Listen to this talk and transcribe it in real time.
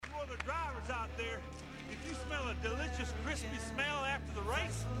the drivers out there, if you smell a delicious, crispy smell after the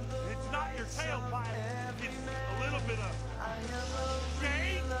race, it's not your tailpipe. It's a little bit of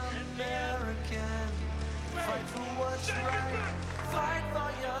shake and then Fight for what's right. Fight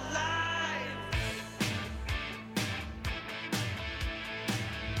for your life.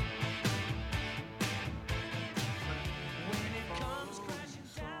 When it comes crashing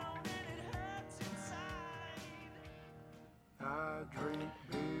down and it hurts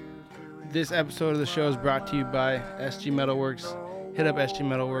inside. This episode of the show is brought to you by SG Metalworks. Hit up SG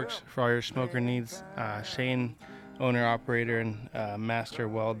Metalworks for all your smoker needs. Shane, owner, operator, and master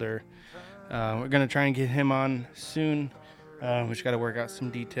welder. We're going to try and get him on soon. We just got to work out some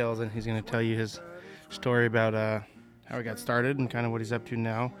details, and he's going to tell you his story about how he got started and kind of what he's up to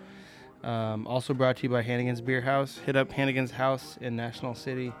now. Also brought to you by Hannigan's Beer House. Hit up Hannigan's House in National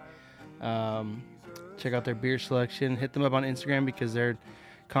City. Check out their beer selection. Hit them up on Instagram because they're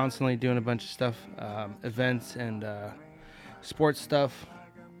constantly doing a bunch of stuff, events and sports stuff.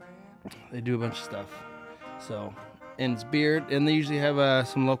 They do a bunch of stuff. So, and it's beer, and they usually have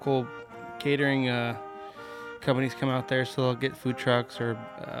some local catering companies come out there, so they'll get food trucks or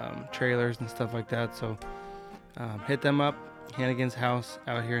trailers and stuff like that. So hit them up. Hannigan's House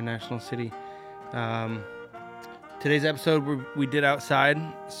out here in National City. Today's episode we did outside,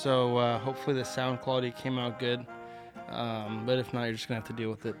 so hopefully the sound quality came out good. But if not, you're just gonna have to deal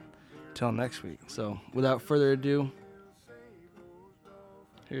with it till next week. So without further ado,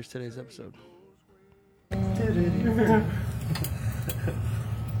 here's today's episode.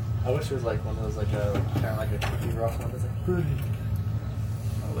 I wish it was like one of those kind of like a cookie rock one. That's like,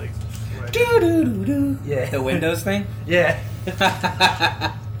 my legs are sweating. Yeah, The Windows thing? yeah.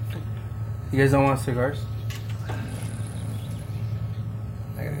 You guys don't want cigars?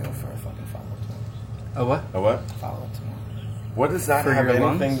 I gotta go for a fucking follow-up tomorrow. A what? A what? Follow-up tomorrow. What does that For have your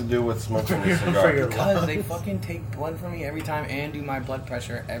anything lungs? to do with smoking a For cigar? your Because they fucking take blood from me every time and do my blood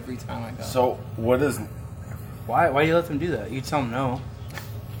pressure every time I go. So what is? Why do you let them do that? You tell them no.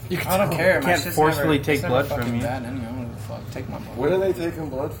 I don't care. You My can't shit's forcefully never, take it's never blood from fucking you. Bad anyway. I don't give a fuck. Take my blood. What are they taking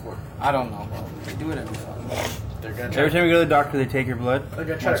blood for? I don't know, bro. They do it every fucking day. They're gonna try, Every time you go to the doctor, they take your blood. they're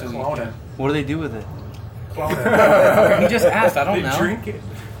gonna try to Once a week, clone yeah. it. What do they do with it? Clone it. You just asked. I don't know. Drink it.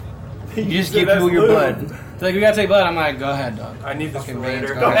 You just give people your blood. They're like, we gotta take blood. I'm like, go ahead, dog. I need this Fucking for veins,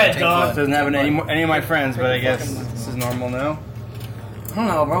 later. go Go ahead, ahead, take dog. blood. Doesn't happen to any of my friends, but I guess this is normal now. I don't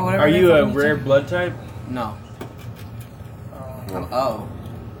know, bro. Whatever Are they you a fucking rare do. blood type? No. I'm O.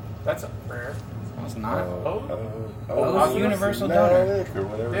 That's a rare. No, it's not. Oh, universal fanatic or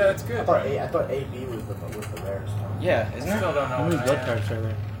whatever. Yeah, that's good. I thought AB was the rarest one. Yeah, isn't Still it? don't know. How many what blood I am. types are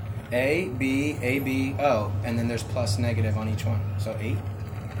there? A, B, A, B, O, and then there's plus negative on each one. So 8?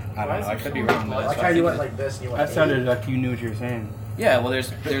 I Why don't is know. I there could be so many wrong. But blood I that's like what how I you think went it like this and you went That sounded like you knew what you were saying. is. Yeah, well, there's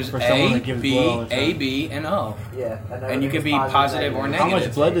For someone A, that gives B, blood all the time. A, B, and O. Yeah. And you could be positive or How negative.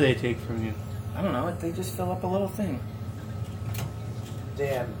 much blood do they take from you? I don't know. They just fill up a little thing.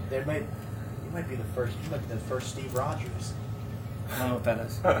 Damn, you might be the first. You might be the first Steve Rogers. I don't know what that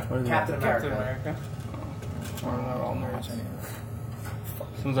is. What is Captain that? America. Captain America. I'm not all nerds anyway.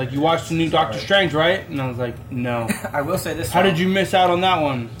 Someone's like, you watched the new Doctor Strange, right? And I was like, no. I will say this. How did you miss out on that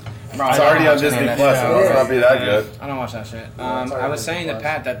one? Bro, It's I don't already on watch any Disney of that Plus. shit. It must not be that good. I don't watch that shit. it's I already was on saying to Disney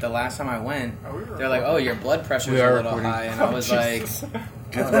Pat that the last time I went, Are we they're like, "Oh, your blood pressure's We a are little recording. high," and I was like,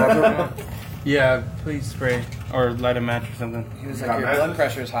 Yeah, please spray. Or light a match or something. "He was like, your blood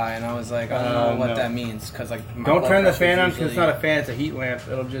pressure's high," and I was like, "I don't know what no. that means," because like, my Don't blood turn the pressure's fan on because it's usually- not a fan, it's a heat lamp.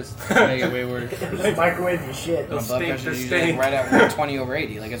 It'll just make it way worse. Just microwave your shit. My blood stink, pressure the is usually like stink. right at 120 over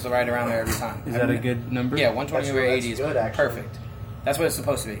 80. Like it's right around there every time. Is that a good number? Yeah, 120 over 80 is That's good, actually. perfect. That's what it's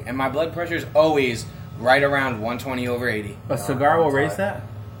supposed to be. And my blood pressure is always right around 120 over 80. A cigar will raise that?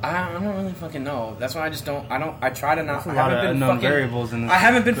 I don't really fucking know. That's why I just don't. I try to not. There's a I lot haven't of been unknown fucking. variables in this I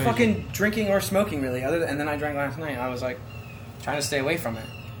haven't been equation. fucking drinking or smoking really. And then I drank last night. I was like trying to stay away from it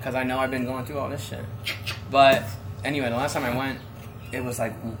because I know I've been going through all this shit. But anyway, the last time I went, it was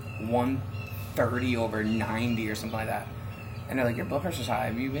like 130 over 90 or something like that. And they're like, your blood pressure's high.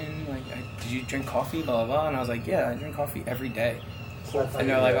 Have you been like? Did you drink coffee? Blah blah blah. And I was like, yeah, I drink coffee every day. And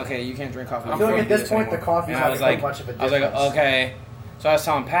they're like, okay, you can't drink coffee. I feel like You at can't this do point the anymore. coffee's And not I was become like, much of a I was like, difference. okay. So I was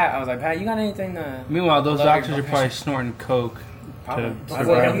telling Pat, I was like, Pat, you got anything to? Meanwhile, those lower your doctors blood are probably pressure? snorting coke Probably. to I was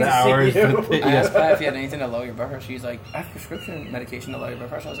survive like, the hours. you. that they- I asked Pat if he had anything to lower your blood pressure. She's like, I have prescription medication to lower your blood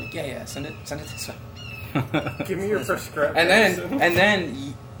pressure. I was like, yeah, send it this way. Give me your prescription. And then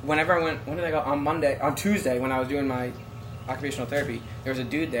whenever I went, when did I go? On Tuesday when I was doing my occupational therapy, there was a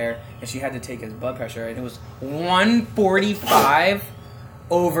dude there, and she had to take his blood pressure, and it was 145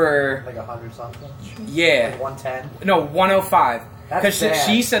 over, Like 100 something. yeah, Like 110. no, 105. Because That's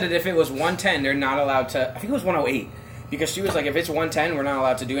she bad. said that if it was 110, they're not allowed to. I think it was 108. Because she was like, if it's 110, we're not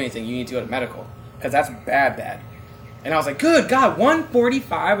allowed to do anything. You need to go to medical. Because that's bad. And I was like, good God,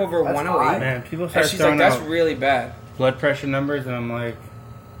 145 over That's 108? high. Man, people And start she's like, throwing that's out really bad. blood pressure numbers, and I'm like,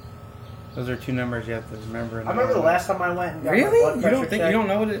 those are two numbers you have to remember. I remember the last time I went and got my Really? blood You pressure don't think, checked. you don't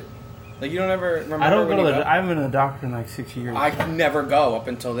know what it, like you don't ever remember I don't when go to you the. I haven't been to the doctor in like 6 years. I never go up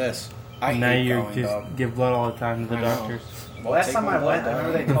until this. I now hate you going, just dog. give blood all the time to the I know. doctors. Well, Last take time my I blood, went, I dog.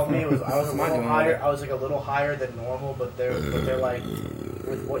 remember they told me I was a What am I little doing higher. with it? I was like a little higher than normal, but they're like,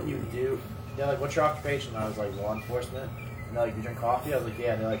 with what you do, they're like, what's your occupation? And I was like, law enforcement. And they're like, you drink coffee? I was like,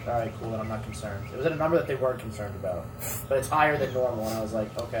 yeah. And they're like, all right, cool. Then I'm not concerned. It was at a number that they weren't concerned about, but it's higher than normal. And I was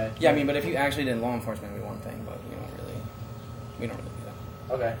like, okay. Yeah, I mean, but if you actually did law enforcement, it'd be one thing, but we don't really do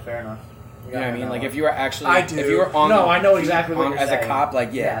that. Okay, fair enough. You know what I mean? Like if you were actually, I do. if you were on, No, the, I know exactly what on, you're as saying. a cop, like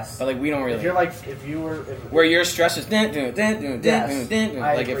yeah, Yes. but like we don't really. If you're like, if you were, where your stress is Yes.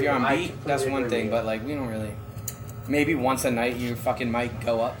 like if agree. you're on I beat, completely that's one agree thing. with you. But like we don't really. Maybe once a night you fucking might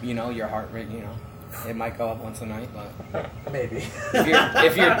go up. You know, your heart rate. You know, it might go up once a night. But maybe.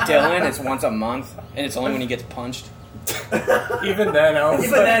 if you're Dylan, it's once a month, and it's only when he gets punched. Even then, I was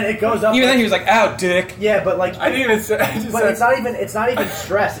Even then, it goes up. Even then, like- he was like, "Ow, dick." yeah, but like, I didn't even say. I just but said it's not even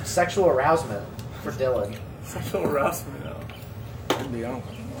stress. It's sexual arousement for Dylan. sexual harassment.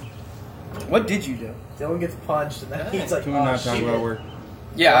 What did you do? Dylan gets punched, and then he's like, Can we oh, not talk shit. about work?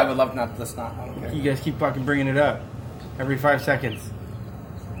 Yeah, I would love not. Let's not. I don't care. You guys keep fucking bringing it up every 5 seconds.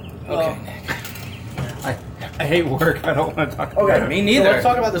 Okay. I hate work. I don't want to talk about Okay, it. Me neither. So let's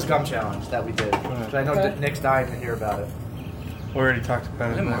talk about this gum challenge that we did. 'Cause I know Okay. Nick's dying to hear about it. We already talked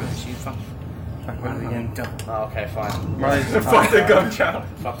about it. Never Marley. mind. She fuck. Talk about it again. Oh, okay, fine. Marley's Fuck the gum challenge.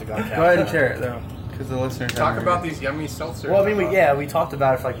 Fuck the gum challenge. Go ahead and share it though, because the listeners Talk haven't about heard these yummy seltzers. Well, I mean, we talked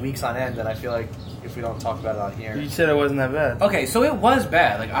about it for like weeks on end, and I feel like if we don't talk about it on it. here, You said it wasn't that bad. Okay, so it was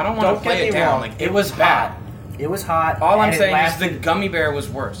bad. Like I don't want Don't to play get it me down. wrong. Like it was bad. it was hot. All I'm and it saying is the lasted- gummy bear was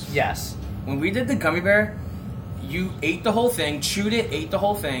worse. yes. When we did the gummy bear, you ate the whole thing, chewed it, ate the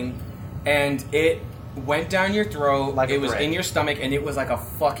whole thing, and it went down your throat. Like a it was brick. in your stomach, and it was like a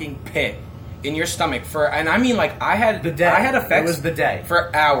fucking pit in your stomach and I mean like I had The day. I had effects It was the day.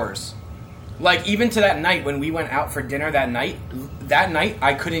 for hours. Like even to that night when we went out for dinner that night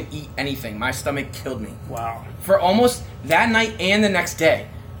I couldn't eat anything. My stomach killed me. Wow. For almost that night and the next day.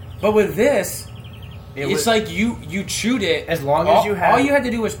 But with this, It it's was- like you chewed it As long as you had- all you had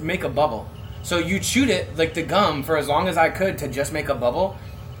to do was make a bubble. So you chewed it like the gum for as long as I could to just make a bubble,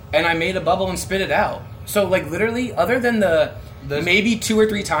 and I made a bubble and spit it out. So like literally, other than the maybe 2 or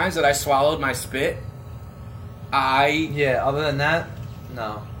 3 times that I swallowed my spit, Yeah. Other than that,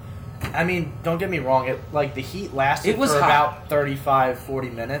 no. I mean, don't get me wrong. It like the heat lasted It was for hot. about 35, 40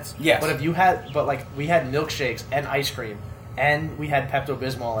 minutes. Yes. But if you had, but like we had milkshakes and ice cream, and we had Pepto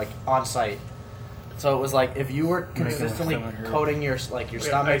Bismol like on site. So it was like if you were Making my consistently stomach hurt. coating your like your Yeah,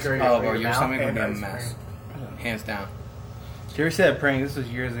 stomach ice or cream. your, oh, or bro, your your mouth. stomach would and be a ice mess, hands down. Did you ever see that prank? This was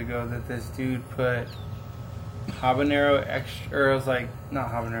years ago that this dude put habanero extra, or it was like,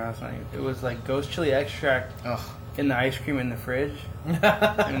 not habanero, that's not even, it was like ghost chili extract Ugh, in the ice cream in the fridge. And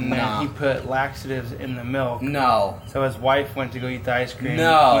then Nah. he put laxatives in the milk. no. So his wife went to go eat the ice cream.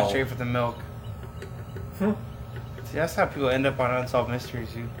 No. Went straight for the milk. See, that's how people end up on Unsolved Mysteries,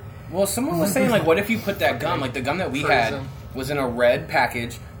 dude. Well, someone was saying like, what if you put that gum, like the gum that we had, Frozen. was in a red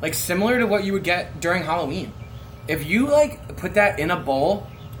package, like similar to what you would get during Halloween. If you like put that in a bowl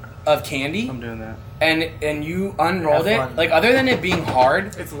of candy I'm doing that. and you unrolled Have it, fun. like other than it being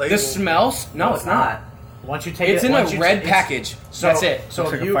hard, It's the labeled. smells. No, it's not. Once you take It's it, in a once you red it's- package. So, That's it. So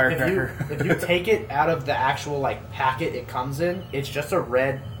Looks if like a you, firecracker. if you take it out of the actual like packet it comes in, it's just a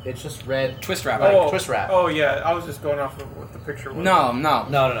red. It's just red Twist wrap. Like, Oh, twist wrap. Oh yeah, I was just going off of what the picture was. No.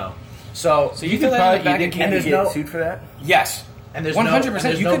 No. So So you throw that in the bag of candy. there's get no- sued for that? Yes. and there's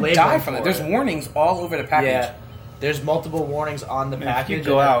 100%. You could die from it. it. There's warnings all over the package. Yeah. There's multiple warnings on the Man, if package. you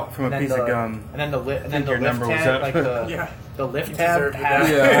go and then- out from a and then piece of the- gum, and then the li- and then think the your lift number was tab, up. like the Yeah. the lift You tab deserved has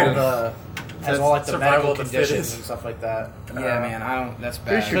it. Yeah. all the has all like the Survival medical of the conditions fittest. and stuff like that. Yeah, man. I don't. That's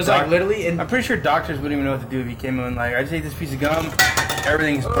Pretty bad. sure Because like doc- literally in I'm pretty sure doctors wouldn't even know what to do if you came in like, I just ate this piece of gum,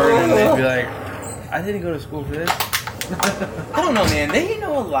 everything's burning, and they'd be like, I didn't go to school for this. I don't know, man. They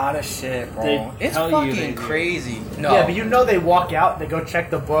know a lot of shit, bro. They It's tell you they fucking do. crazy. No. yeah, but you know they walk out, they go check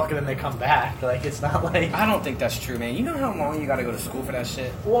the book, and then they come back. Like it's not like I don't think that's true, man. You know how long you gotta go to school for that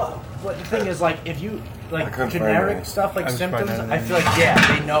shit? well, but the thing is like if you I like couldn't find generic any. stuff like I was symptoms, finding I it. feel like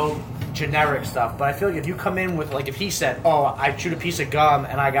yeah they know generic stuff. But I feel like if you come in with like if he said, oh I chewed a piece of gum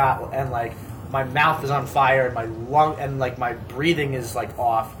and I got and like my mouth is on fire and my lung and like my breathing is like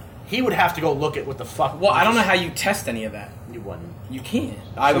off, he would have to go look at what the fuck. Well, I don't know how you test any of that. you wouldn't. You can't.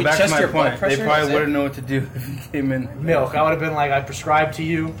 I So would back to test my your blood point. pressure. They probably that's it. wouldn't know what to do if you came in. Milk. I would have been like, I prescribe to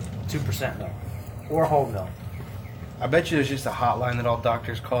you 2% milk. Or whole milk. I bet you there's just a hotline that all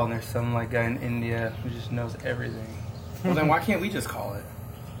doctors call, and there's some like guy in India who just knows everything. Well, then why can't we just call it?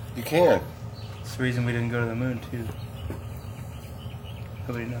 You can. It's the reason we didn't go to the moon too.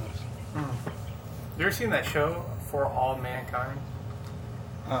 Nobody knows. You ever seen that show, For All Mankind?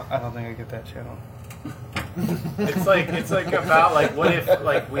 I don't think I get that channel. It's like about like what if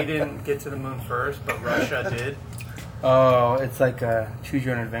like we didn't get to the moon first, but Russia did. Oh, it's like choose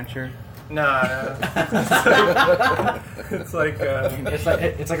your own adventure. No. It's like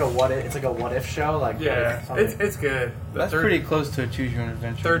It's like a what if show. Like yeah, something- it's good. The That's pretty close to a choose your own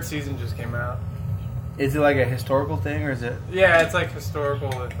adventure. Third season just came out. Is it like a historical thing, or is it? Yeah, it's like historical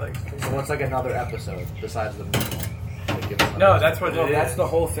with like. So what's like another episode besides the moon one? Like, give us No, another- that's what No, it is. that's the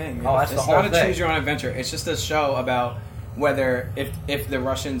whole thing. Oh, that's the it's whole not a thing. choose your own adventure. It's just a show about whether if the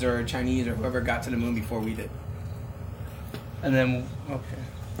Russians or Chinese or whoever got to the moon before we did. And then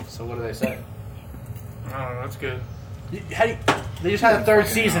okay. So what do they say? I don't know. It's good. They just had a third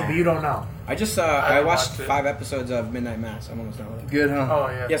season, but you don't know. I just I I watched watched it. 5 episodes of Midnight Mass. I'm almost done with it. Good, huh? Oh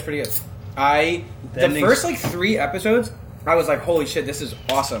yeah. Yeah, it's pretty good. The The ending's- first like 3 episodes, I was like, holy shit, this is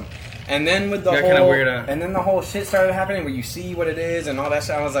awesome. And then with the Got whole kinda weird, and then the whole shit started happening where you see what it is and all that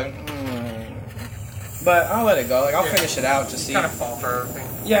shit. I was like, but I'll let it go. Like I'll finish it out to see. Kind of fall for everything.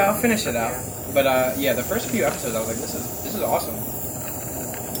 Yeah, I'll finish it out. But yeah, the first few episodes, I was like, this is awesome.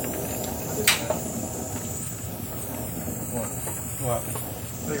 What?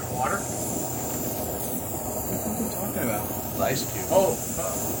 Is that your water? What are you talking about? Ice Cube. Oh,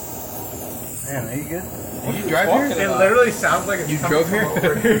 Man, are you good? What Did are you drive talking here? it about? literally sounds like it's You coming drove from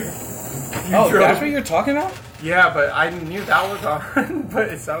here? over here. Oh, drove- that's what you're talking about? Yeah, but I knew that was on, but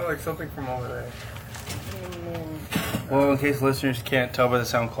it sounded like something from over there. Well, in case listeners can't tell by the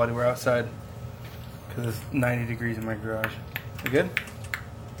sound quality, we're outside because it's 90 degrees in my garage. You good?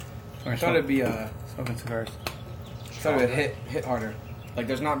 Or I thought it'd be smoking cigars. I thought it would hit harder. Like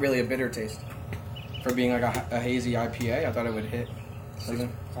there's not really a bitter taste for being like a hazy IPA. I thought it would hit. It's only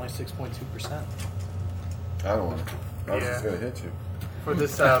 6.2%. I don't want to. I was Yeah. just going to hit you. For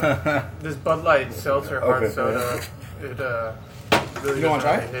this this Bud Light Seltzer hard Okay. soda, it really You don't wanna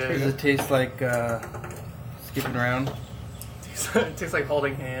doesn't try really Does hit. it taste like skipping around? It tastes like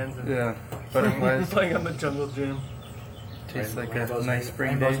holding hands and Yeah, butterflies. playing on the Jungle Gym. Tastes like a Rainbows nice and- spring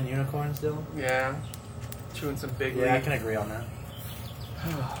rainbows day. and unicorns still. Yeah, chewing some big Yeah, I leaf. can agree on that.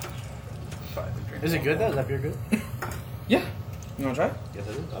 Try the drink. Is it good though? Is that beer good? Yeah. You wanna try it? Yes,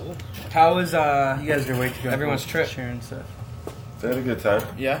 it is. I would. How is You guys are way too good. Everyone's trip. Sharing stuff. They had a good time.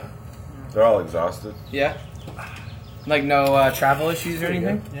 Yeah. They're all exhausted. Yeah. Like no travel issues or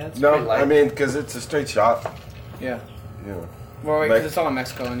anything? Yeah, it's pretty No, light. I mean, because it's a straight shot. Yeah. You know. Well, wait, Like- because it's all in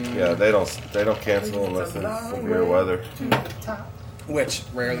Mexico anyway. Yeah, they don't cancel unless there's severe weather. Which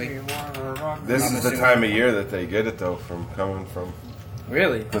rarely. This I'm is the assuming. time of year that they get it though, from coming from.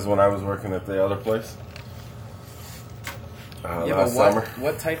 Really? Because when I was working at the other place Yeah, but last summer,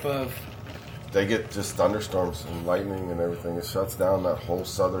 what type of? they get just thunderstorms and lightning and everything. It shuts down that whole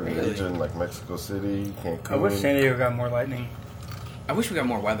southern Really? region, like Mexico City, Cancun. I wish San Diego got more lightning. I wish we got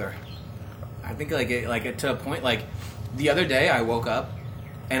more weather. I think like to a point. Like the other day, I woke up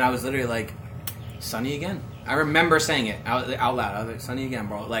and I was literally like, sunny again. I remember saying it out loud. I was like, sunny again,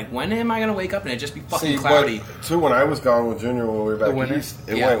 bro. Like, when am I gonna wake up and it just be fucking cloudy? But, too, when I was gone with Junior when we were The back winter? east,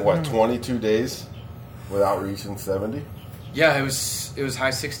 it Yeah. went what 22 days without reaching 70. Yeah, it was high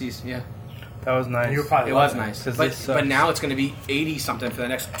 60s. Yeah, That was nice. You were probably it was loving nice. 'Cause But this sucks. but now it's gonna be 80 something for the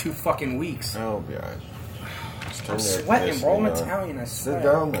next 2 fucking weeks. That'll be alright. Just turn I'm the sweating, bro. I'm air conditioning on. Italian. I Sit sweat.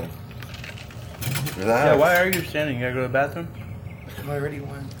 down then. Relax. Yeah, why are you standing? You gotta go to the bathroom? I already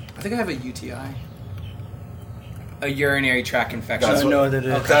went. I think I have a UTI. A urinary tract infection. That's I what- know that it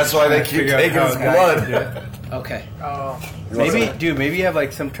is. That's why they keep Figure out taking how his a guy can do blood. it. Okay. Oh, You want Maybe, some? dude, maybe you have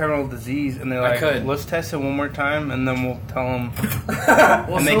like some terminal disease, and they're I like, could. let's test it one more time, and then we'll tell them.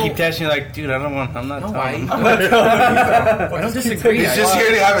 Well, And they so- keep testing you, like, dude, I'm not No, telling why? them. I don't disagree. He's just here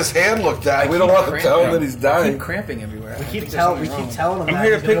to have his hand looked at. We don't want to tell him that he's I dying. keep cramping everywhere. We I keep think telling there's something him I'm that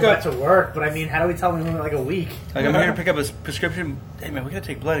here to he's gonna pick go up- back to work, but I mean, how do we tell him in like a week? Like, I'm here to pick up a prescription. Hey, man, we gotta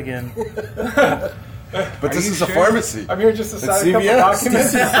take blood again. But this you is a sure? pharmacy. I'm here just to It's sign a couple CVS.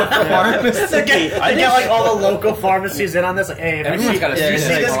 documents. They get like all the local pharmacies in on this. Like, hey, Everyone's got a you see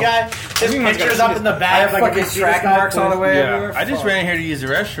CVS, this bro. guy? His Everyone's got picture's a up in the I back. have Like, fucking you see this track guy, marks all the please? way Yeah, everywhere. I just Fuck. ran in here to use the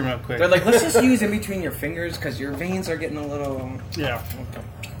restroom real quick. They're like, let's just use in between your fingers because your veins are getting a little. yeah.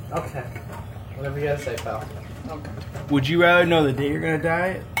 Okay. Whatever you gotta say, pal. Okay. Would you rather know the day you're gonna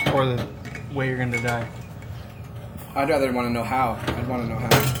die or the way you're gonna die? I'd rather want to know how. I'd want to know how.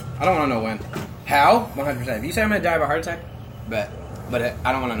 I don't want to know when. How? 100%. If you say I'm going to die of a heart attack, bet. But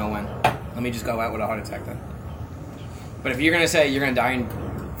I don't want to know when. Let me just go out with a heart attack then. But if you're going to say you're going to die in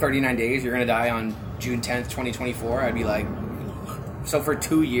 39 days, you're going to die on June 10th, 2024, I'd be like, so for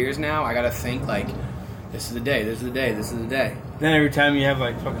 2 years now, I got to think like, this is the day, this is the day, this is the day. Then every time you have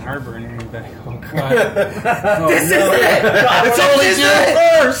like fucking heartburn, you're like, oh god. This is it! It's only June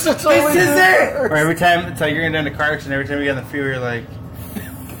 1st! This is it! Or every time, it's like you're going down the car accident, every time you get on the freeway, you're like...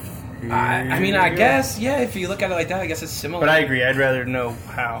 I mean, I guess, yeah, if you look at it like that, I guess it's similar. But I agree, I'd rather know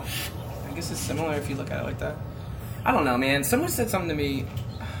how. I guess it's similar if you look at it like that. I don't know, man. Someone said something to me,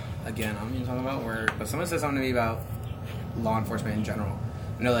 again, I don't mean talking about work, but someone said something to me about law enforcement in general.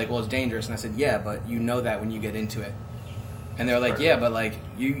 And they're like, well, it's dangerous. And I said, yeah, but you know that when you get into it. And they're like, yeah, but like,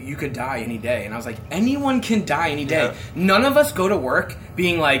 you could die any day. And I was like, anyone can die any day. Yeah. None of us go to work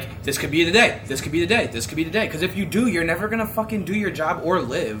being like, this could be the day, this could be the day, this could be the day. Because if you do, you're never going to fucking do your job or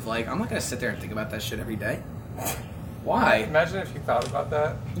live. Like, I'm not going to sit there and think about that shit every day. Why? Imagine if you thought about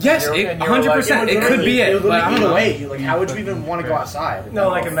that. Yes, 100%. It could be it. But I don't know. Like, how would you even want to go outside? No,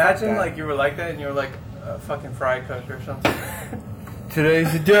 like, imagine like you were like that and you were like a fucking fry cook or something.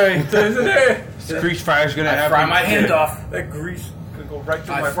 Today's the day. Today's the day. The grease fire's gonna happen. Fry my hand off. That grease could go right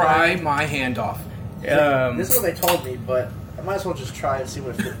through my brain. Fry my hand off. This is what they told me, but I might as well just try and see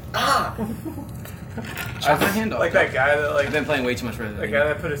what it feels. Chop my hand off. Like that guy that like... I've been playing way too much for the guy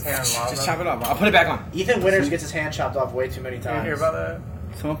that put his hand in lava. Just chop it off. I'll put it back on. Ethan Winters gets his hand chopped off way too many times. You hear about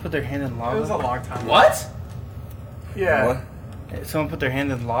that? Someone put their hand in lava? It was a long time ago. What? Yeah. What? Someone put their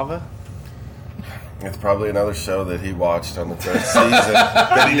hand in lava? It's probably another show that he watched on the first season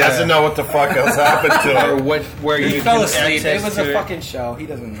that he doesn't know what the fuck else happened to him. Or what? Where He you fell can asleep. It access was to a fucking show. He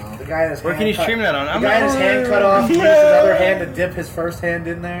doesn't know. The guy had his Where can you hand stream that on? The guy had his hand cut off. He used another hand to dip his first hand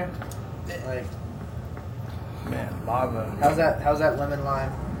in there. Like, Man, lava. how's that lemon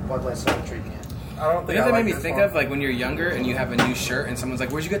lime Bud Light soda treat can? I don't think You know I what that like made me this think one. of? Like when you're younger and you have a new shirt and someone's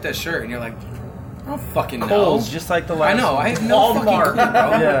like, where'd you get that shirt? And you're like, I don't fucking know. Kohl's, just like the last I know. one. I have no fucking clue, bro.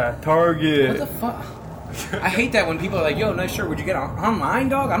 Yeah, Target. What the fuck? I hate that when people are like, yo, nice shirt. Where'd you get it online,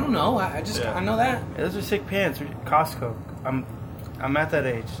 dog? I don't know. I know that. Yeah, those are sick pants. Costco. I'm at that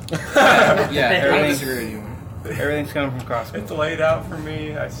age. Yeah, I don't Everything's- disagree with you. Everything's coming from Costco. It's laid out for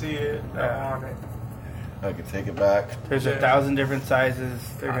me. I see it. I want it. I could take it back. There's 1,000 different sizes.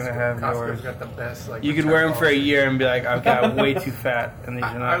 They're gonna have Costco's yours. got the best. Like You could wear them for a year and be like, I've got way too fat, and these are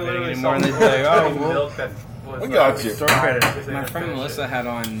I not fitting literally anymore. And saw they'd be like, oh, drinking well, milk that was We got you. store credit. My friend Melissa had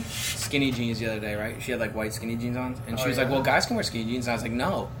on skinny jeans the other day, right? She had like white skinny jeans on, and she Oh, was yeah? like, "Well, guys can wear skinny jeans." And I was like,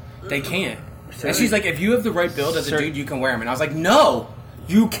 "No, they can't." And she's like, "If you have the right build as a dude, you can wear them." And I was like, "No,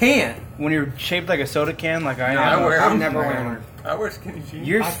 you can't." When you're shaped like a soda can, like I No, am, I'm never wearing them. I wear skinny jeans.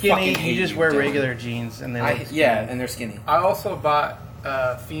 you're I skinny. fucking hate You just you, wear dude. regular jeans, and they look skinny. Yeah, and they're skinny. I also bought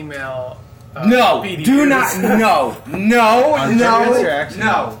female. No, BDUs. do not. No, no, On purpose or no, accident?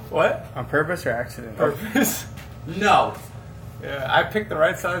 no, What? On purpose or accident? Purpose? no, Yeah, I picked the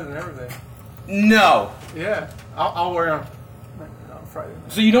right size and everything. no. Yeah, I'll wear them on Friday.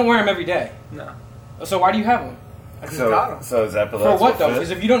 So you don't wear them every day. No, So why do you have them? I just got them So is that For what though?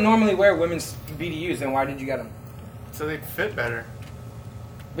 Because if you don't normally wear women's BDUs, then why did you get them? so they fit better.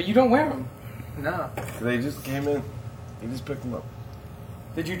 But you don't wear them. No. They just came in. You just picked them up.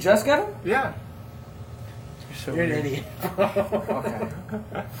 Did you just get them? Yeah. You're so You're an weird. idiot. Okay.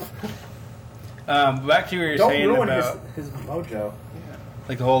 Back to what you were Don't saying ruin about his mojo.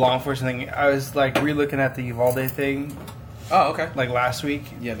 like the whole law enforcement thing. I was like re-looking at the Uvalde thing Oh, okay. like last week.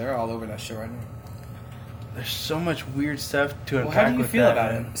 Yeah, they're all over that shit right now. There's so much weird stuff to Well, unpack how do you with feel that,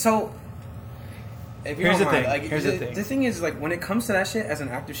 about man. it? So, if you Here's don't the mind, thing. like, Here's the thing. The thing is, like, when it comes to that shit, as an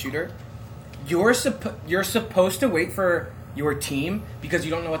active shooter, you're supposed to wait for your team because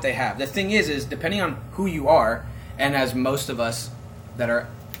you don't know what they have. The thing is depending on who you are, and as most of us that are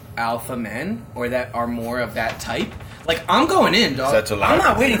alpha men or that are more of that type, like, I'm going in, dog. Is that a lie? I'm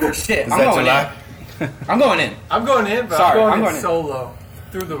not waiting for shit. Is I'm that a going lie? in. I'm going in. I'm going in, but Sorry, I'm I'm going going in in. solo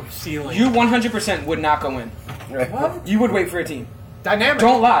through the ceiling. You 100% would not go in. What? You would wait for a team. Dynamic.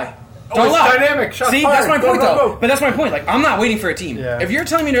 Don't lie. Oh, Don't it's lie. dynamic. Shots See, fired. that's my Go, point, go, though. go. But that's my point. Like, I'm not waiting for a team. Yeah. If you're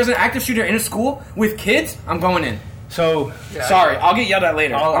telling me there's an active shooter in a school with kids, I'm going in. So Yeah, Sorry, I'll get yelled at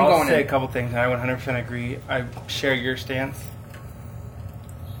later. I'm I'll going say in. a couple things, and I 100% agree. I share your stance.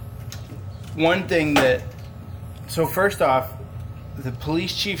 One thing that, so first off, the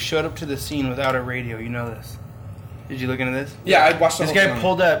police chief showed up to the scene without a radio. You know this. Did you look into this? Yeah, I watched the This whole guy thing.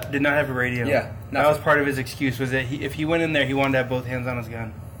 pulled up, did not have a radio. Yeah, that nothing. was part of his excuse. Was that if he went in there, he wanted to have both hands on his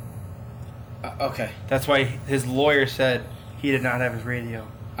gun. Okay. That's why his lawyer said he did not have his radio.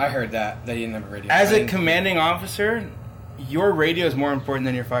 I heard that he didn't have a radio. As a commanding officer, your radio is more important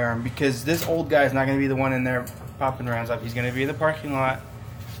than your firearm because this old guy is not going to be the one in there popping rounds up. He's going to be in the parking lot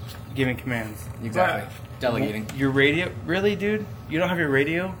giving commands. Exactly. Delegating. Your radio? Really, dude? You don't have your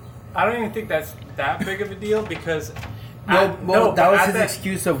radio? I don't even think that's that big of a deal because That was at his that-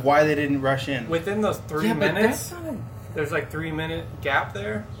 excuse of why they didn't rush in. within those 3 Yeah, but minutes. that's not There's like 3 minute gap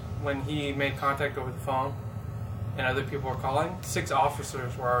there when he made contact over the phone and other people were calling. 6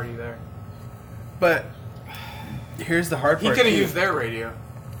 officers were already there. But here's the hard He part. could have too. used their radio.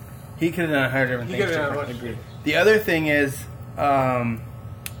 He could have done 100 different He things. could have done different. a bunch of The other thing is,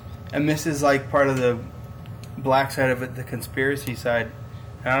 and this is like part of the black side of it, the conspiracy side.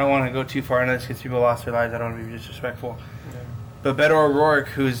 And I don't want to go too far into this because people lost their lives. I don't want to be disrespectful. But Beto O'Rourke,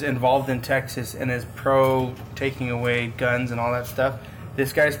 who's involved in Texas and is pro taking away guns and all that stuff,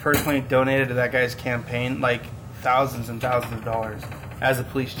 this guy's personally donated to that guy's campaign like thousands and thousands of dollars as a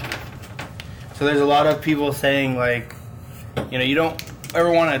police chief. So there's a lot of people saying like, you don't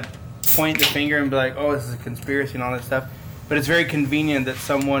ever want to point the finger and be like, oh, this is a conspiracy and all this stuff. But it's very convenient that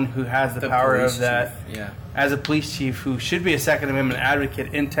someone who has the power police of that, chief, yeah. as a police chief who should be a Second Amendment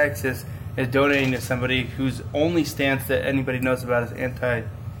advocate in Texas, is donating to somebody whose only stance that anybody knows about is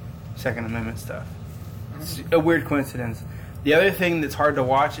anti-Second Amendment stuff. It's a weird coincidence. The other thing that's hard to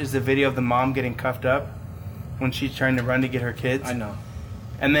watch is the video of the mom getting cuffed up when she's trying to run to get her kids. I know.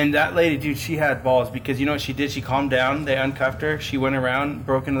 And then that lady, dude, she had balls because you know what she did? She calmed down. They uncuffed her. She went around,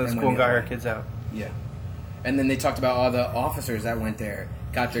 broke into the And school, and went got the her other kids out. Yeah. And then they talked about all the officers that went there,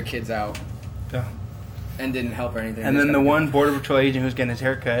 got their kids out, Yeah. and didn't help or anything. And They then just the got- one Border Patrol agent who's getting his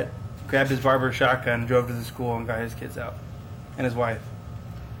hair cut grabbed his barber shotgun, drove to the school, and got his kids out. And his wife.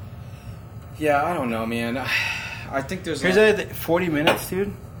 Yeah, I don't know, man. I think there's. Here's the other thing. 40 minutes,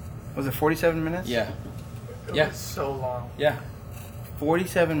 dude? Was it 47 minutes? Yeah. It Yeah. was so long. Yeah.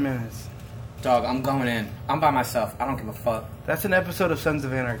 47 minutes. Dog, I'm going in. I'm by myself. I don't give a fuck. That's an episode of Sons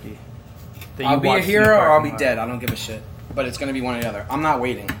of Anarchy. that I'll you be a watched in the hero or I'll parking be lot. dead. I don't give a shit. But it's gonna be one or the other. I'm not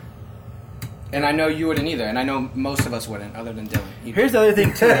waiting. And I know you wouldn't either. And I know most of us wouldn't, other than Dylan. Here's the other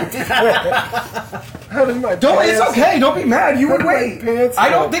thing, too. How did my Don't. It's pants- okay. Don't be mad. You would How did my wait. pants I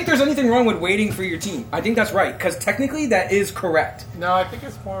don't go? think there's anything wrong with waiting for your team. I think that's right because technically that is correct. No, I think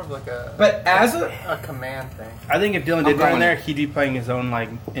it's more of like a But as a a command thing. I think if Dylan I'm did run going there, in. he'd be playing his own like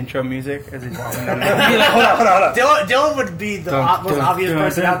intro music as he's walking down Be there. like, hold on. Dylan would be the most obvious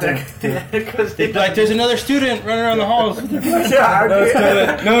person out there. Because He'd be like, "There's another student running around the halls.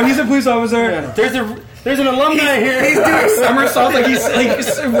 no, he's a police officer. There's an alumni here." He's doing somersaults like he's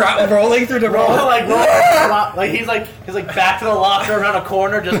rolling through the roll. he's back to the locker around a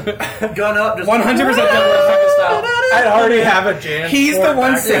corner, just gun up, just 100% Dylan style. I'd already have a jam. He's the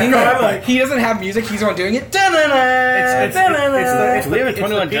one singing Yeah. it. Like, he doesn't have music. He's the one doing it. It's Do we have a the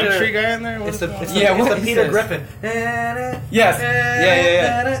 21 Jump Peter- Street guy in there? What It's is the, that? it's Yeah, the, what it's the he Peter says. Griffin. Yes.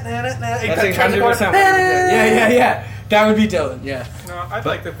 Yeah. That's 100%. Yeah. That would be Dylan. Yeah. No, I'd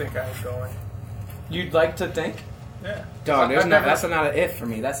like to think I was going. You'd like to think? Yeah. Dog, I've never- that's not an if for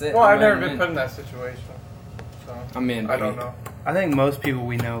me. That's it. Well, I'm I've never letting been in. put in that situation. So I'm in, I don't baby. know. I think most people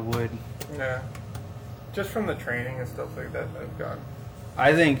we know would. Yeah. Just from the training and stuff like that I've gotten.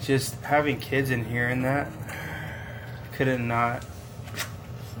 I think just having kids in here and that couldn't not.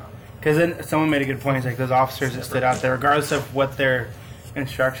 Because then someone made a good point. It's like those officers that stood out there, regardless of what their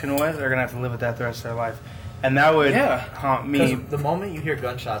instruction was, are gonna have to live with that the rest of their life, and that would haunt me. Because the moment you hear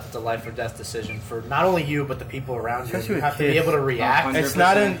gunshots, it's a life or death decision for not only you but the people around you. Especially You with have to be kids. able to react. 100%. It's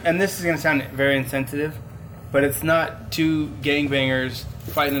not in, and this is gonna sound very insensitive, but it's not two gangbangers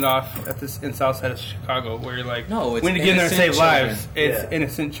fighting it off at this in South Side of Chicago, where you're like, No, it's we need to get in there and save innocent children. lives. It's Yeah.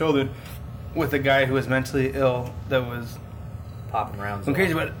 innocent children with a guy who was mentally ill that was. Popping rounds. I'm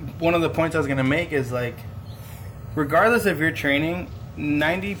crazy, but one of the points I was going to make is like, regardless of your training,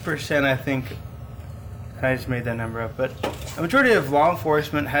 90%, I think, and I just made that number up, but a majority of law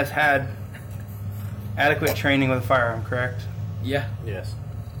enforcement has had adequate training with a firearm, correct? Yeah. Yes.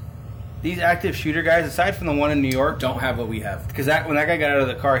 These active shooter guys, aside from the one in New York, Don't have what we have. because when that guy got out of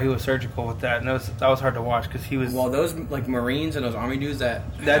the car, he was surgical with that, and that was hard to watch because he was. Well, those like Marines and those Army dudes that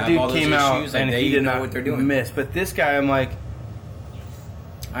that have dude all those came out issues, like, and they he did know not what they're doing. miss. But this guy, I'm like,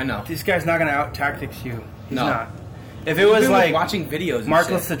 I know. this guy's not going to out tactics you. He's No. not. If it was Even like watching videos, and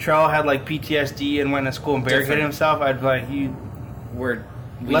Marcus shit, Luttrell had like PTSD and went to school and barricaded Different. himself, I'd be like, we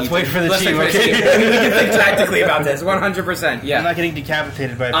let's wait for the let's team, wait for the okay? team. We can think tactically about this. 100%. Yeah. I'm not getting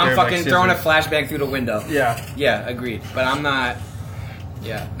decapitated by a I'm pair of, fucking like, throwing a scissors. flashbang through the window. Yeah. Yeah, agreed. But I'm not.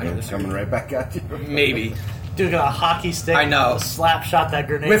 Yeah, I know I'm this. coming right back at you. Maybe Dude got a hockey stick. I know. Slap shot that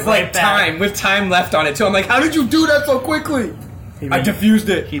grenade. with right like back. time, with time left on it too. I'm like, how did you do that so quickly? He'd I be- diffused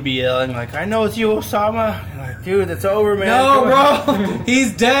it. He'd be yelling like, "I know it's you, Osama." And like, dude, it's over, man. No, Come on." bro,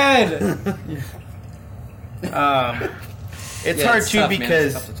 he's dead. It's Yeah, hard it's too tough, man.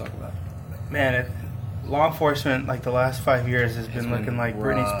 because It's tough to talk about. man, law enforcement like the last 5 years has been been looking like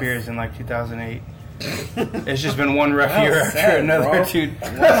Britney rough. Spears in like 2008. It's just been one rough Well year after said, another, bro. dude.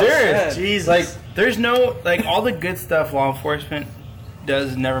 Well Serious. said. Jesus. Like, there's no like all the good stuff law enforcement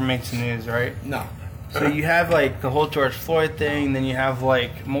does never makes the news, right? No. So you have like the whole George Floyd thing, then you have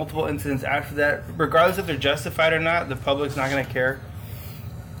like multiple incidents after that. Regardless if they're justified or not, the public's not going to care.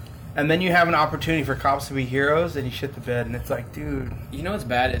 And then you have an opportunity for cops to be heroes, and you shit the bed, and it's like, dude. You know what's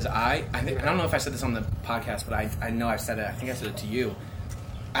bad is I think I don't know if I said this on the podcast, but I know I've said it. I think I said it to you.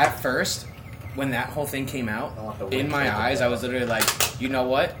 At first, when that whole thing came out, in my eyes, I was literally like, you know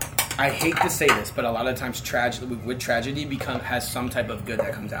what? I hate to say this, but a lot of times tragedy has some type of good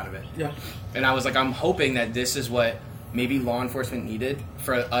that comes out of it. Yeah. And I was like, I'm hoping that this is what maybe law enforcement needed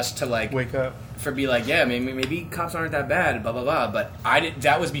for us to like Wake up. for be like, yeah, maybe cops aren't that bad, blah blah blah. But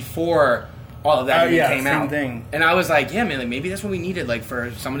that was before all of that even came same out. thing. And I was like, yeah, man, like maybe that's what we needed, like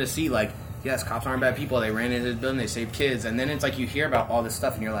for someone to see, like, yes, cops aren't bad people. They ran into the building, they saved kids, and then it's like you hear about all this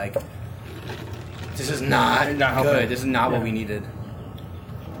stuff, and you're like, this is not Not good. helping. This is not what Yeah. we needed.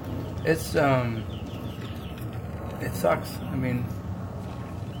 It's it sucks. I mean,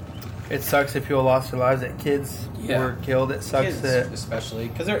 it sucks that people lost their lives, that kids Yeah. were killed. It sucks Kids, that especially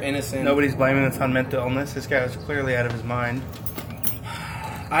because they're innocent. nobody's blaming this on mental illness. This guy was clearly out of his mind.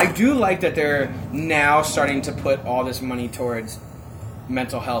 I do like that they're now starting to put all this money towards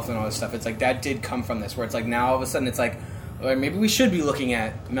mental health and all this stuff. It's like that did come from this, where it's like now all of a sudden it's like, or maybe we should be looking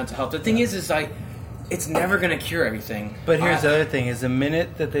at mental health. The thing is like, it's never going to cure everything. But here's the other thing: is the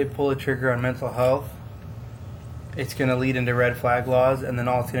minute that they pull a trigger on mental health, it's going to lead into red flag laws, and then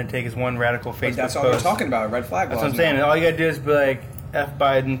all it's going to take is one radical Facebook But that's all post. they're talking about, red flag That's laws what I'm saying. now. All you got to do is be like, "F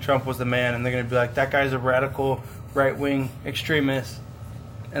Biden, Trump was the man," and they're going to be like, "That guy's a radical right wing extremist,"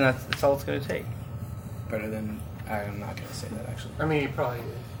 and that's all it's going to take. Better than, I'm not going to say that actually. I mean, he probably is.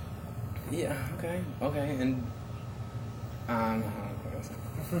 Yeah, okay, and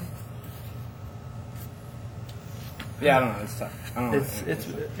yeah, I don't know. It's tough. I don't know. It's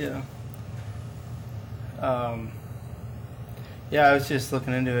yeah. I was just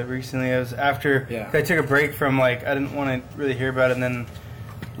looking into it recently. I was after I took a break from like I didn't want to really hear about it, and then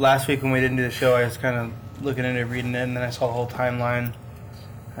last week when we didn't do the show, I was kind of looking into it, reading it, and then I saw the whole timeline,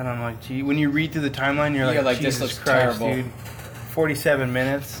 and I'm like, gee, when you read through the timeline, you're like, this Jesus looks Christ, terrible, dude. 47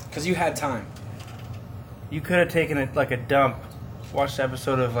 minutes. Because you had time. You could have taken it like a dump, watched the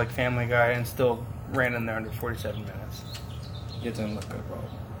episode of like Family Guy, and still ran in there under 47 minutes. It doesn't look good, bro.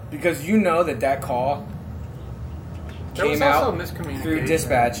 Because you know that call There was came out also miscommunication. through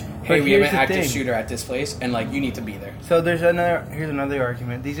dispatch. But Hey, we have here's an the active thing. shooter at this place, and like you need to be there. So here's another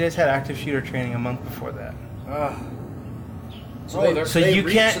argument. These guys had active shooter training a month before that. So, So you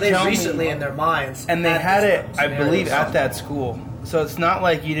can't So they tell me- recently in their minds, And they had it, this I scenario believe, at something. that school. So it's not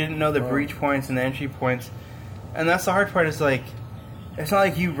like you didn't know the breach points and the entry points. And that's the hard part is like, it's not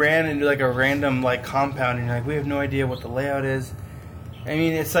like you ran into like a random like compound and you're like, we have no idea what the layout is. I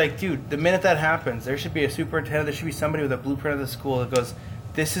mean, it's like, dude, the minute that happens, there should be a superintendent, there should be somebody with a blueprint of the school that goes,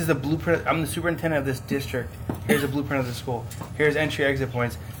 this is the blueprint, I'm the superintendent of this district. Here's a blueprint of the school. Here's entry exit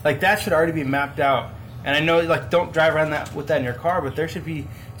points. Like, that should already be mapped out. And I know, like, don't drive around with that in your car, but there should be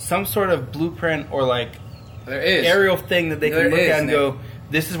some sort of blueprint or, like, There is. aerial thing that they can There look is, at and Nick. go,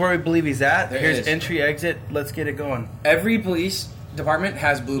 this is where we believe he's at. There Here's is. entry, exit. Let's get it going. Every police department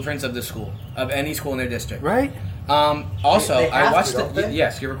has blueprints of the school, of any school in their district. Right? Also, They I have watched to, don't they?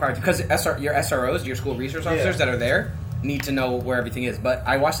 yes, you're required to, because your SROs, your school resource officers that are there, need to know where everything is. But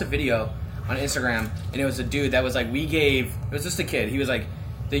I watched a video on Instagram, and it was a dude that was like, it was just a kid. He was like,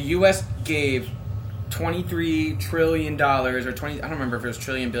 the U.S. gave $23 trillion or 20, I don't remember if it was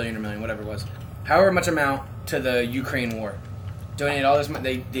trillion, billion, or million, whatever it was, however much amount to the Ukraine war. Donated all this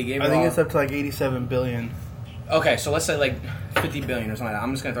money. They gave it I think all. it's up to like 87 billion. Okay, so let's say like 50 billion or something like that.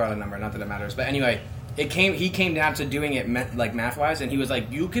 I'm just gonna throw out a number, not that it matters. But anyway, he came down to doing it like math wise, and he was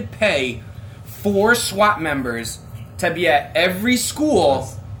like, you could pay 4 SWAT members to be at every school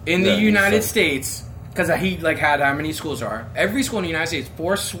in the United States, because he like had how many schools there are. Every school in the United States,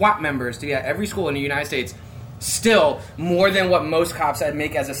 4 SWAT members to be at every school in the United States, still more than what most cops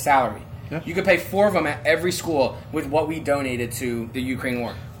make as a salary. Yeah. You could pay 4 of them at every school with what we donated to the Ukraine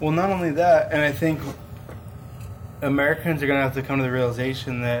war. Well, not only that, and I think Americans are going to have to come to the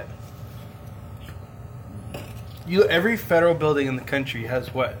realization that every federal building in the country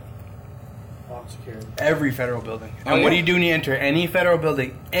has what? Security. Every federal building. Oh, And what yeah. do you do when you enter any federal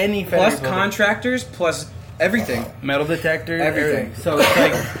building? Any federal Plus building? contractors, plus Everything. Metal detectors, Everything. So it's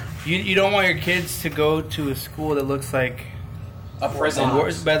like you don't want your kids to go to a school that looks like A prison.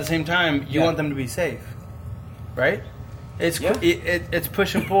 but at the same time, you Yeah. want them to be safe, right? It's Yeah. it's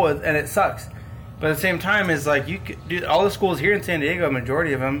push and pull, and it sucks. But at the same time, it's like you could, dude, all the schools here in San Diego,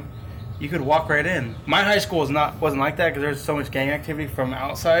 majority of them, you could walk right in. My high school wasn't like that because there's so much gang activity from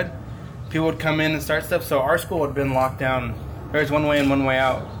outside. People would come in and start stuff, so our school had been locked down. There was one way in, one way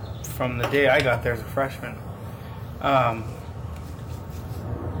out from the day I got there as a freshman.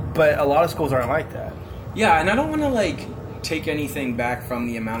 But a lot of schools aren't like that. Yeah, and I don't want to like take anything back from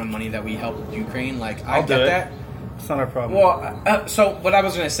the amount of money that we helped Ukraine. Like I I'll do get it. that. It's not our problem. Well, so what I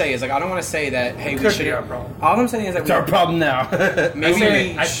was gonna say is like I don't want to say that hey we could should. be our problem. All I'm saying is that it's our problem now.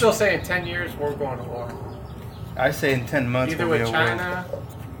 maybe I still say in 10 years we're going to war. I say in 10 months Either we'll be with at war. China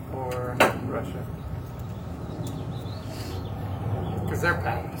or Russia. Because they're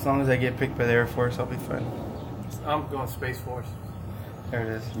packed. As long as I get picked by the Air Force, I'll be fine. I'm going Space Force. There it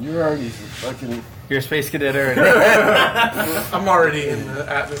is. You're already fucking. You're a space cadet already. I'm already in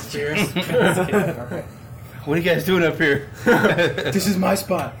the atmosphere. What are you guys doing up here? this is my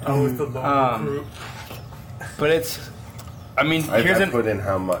spot. I was the lone recruit. But it's, I mean, I here's put in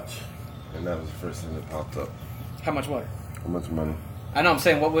how much, and that was the first thing that popped up. How much what? How much money I know. I'm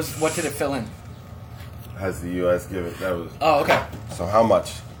saying what did it fill in? has the U.S. given? That was Oh, okay. so. How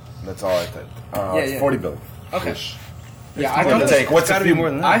much? That's all I typed. It's 40 billion. Okay. Ish. Yeah, I Give or thought take. What's a gotta be few more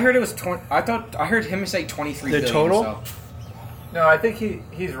than that. I heard it was 20. I heard him say 23 The billion. total? So. No, I think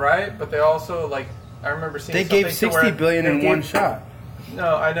he's right, but they also, like, I remember seeing They something gave to 60 where billion they in gave- one shot.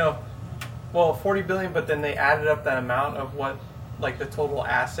 No, I know. Well, 40 billion, but then they added up that amount of what, like, the total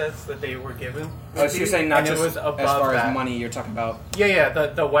assets that they were given. Oh, so you're saying not and just it was as above far that. as money, you're talking about. Yeah,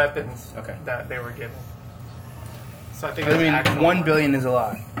 the weapons Okay. that they were given. So I think I it's mean, actual 1 money. billion is a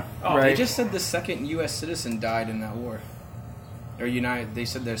lot. Oh, right? They just said the second U.S. citizen died in that war. Or They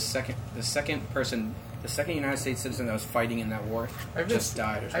said the second United States citizen that was fighting in that war I've just been,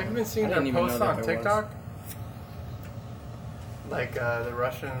 died or something. I've been seeing I their didn't even know posts that on there TikTok. Like the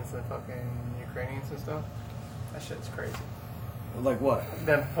Russians and fucking Ukrainians and stuff. That shit's crazy. was. Like what?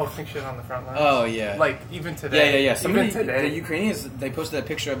 Them posting shit on the front lines. Oh yeah. Like even today. Yeah. Somebody, Even today. the Ukrainians, they posted a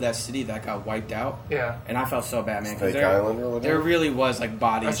picture of that city that got wiped out, Yeah. and I felt so bad, man. 'cause Snake Island or whatever. there really was like I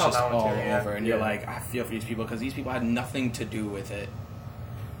bodies saw just that one all too, yeah. over, and you're Yeah. like, I feel for these people because these people had nothing to do with it.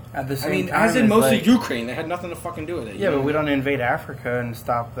 At the I same mean, time, as in it's most like, of Ukraine, they had nothing to fucking do with it. Yeah, but we don't invade Africa and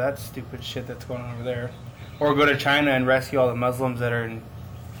stop that stupid shit that's going on over there. Or go to China and rescue all the Muslims that are in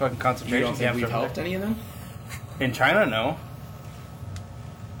fucking You concentration don't think camps we've over helped there. any of them? In China, no.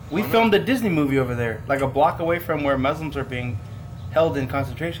 We filmed a Disney movie over there, like a block away from where Muslims are being held in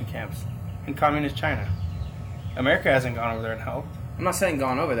concentration camps in communist China. America hasn't gone over there and helped. I'm not saying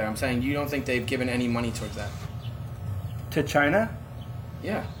gone over there. I'm saying you don't think they've given any money towards that. To China?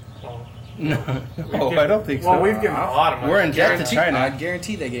 Yeah. Well, No. Oh, I don't think so. well, we've given a lot of money. We're in debt to China. I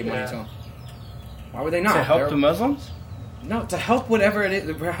guarantee they gave money Yeah. to them. Why would they not? To help They're- the Muslims? No, to help whatever it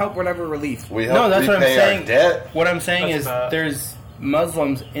is, help whatever relief. We No, help that's what I'm repay saying. our debt. What I'm saying That's is about- there's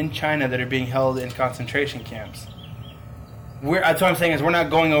Muslims in China that are being held in concentration camps. That's what I'm saying is we're not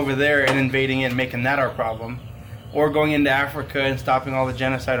going over there and invading it and making that our problem. Or going into Africa and stopping all the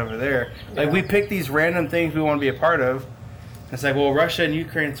genocide over there. Like, we pick these random things we want to be a part of. It's like, well, Russia and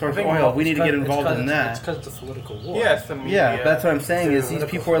Ukraine source oil. We need to get involved in that. It's because it's a political war. Yeah, it's the media. Yeah, that's what I'm saying is these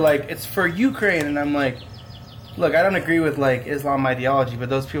people are like, it's for Ukraine. And I'm like, look, I don't agree with, like, Islam ideology, but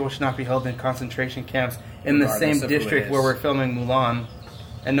those people should not be held in concentration camps in the Regardless same of who it district is. where we're filming Mulan.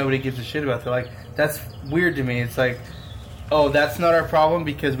 And nobody gives a shit about it. Like, that's weird to me. It's like, oh, that's not our problem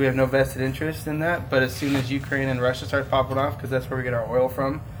because we have no vested interest in that. But as soon as Ukraine and Russia start popping off, because that's where we get our oil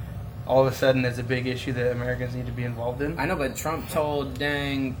from, all of a sudden there's a big issue that Americans need to be involved in. I know, but Trump told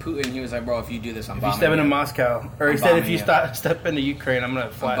dang Putin, he was like, bro, if you do this, I'm If you bombing step into you. Moscow, or he I'm said if bombing you you. step into Ukraine, I'm going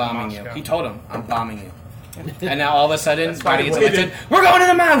to I'm flatten bombing you. Moscow. He told him, I'm bombing you. And now all of a sudden, why Biden he gets waited. elected. We're going to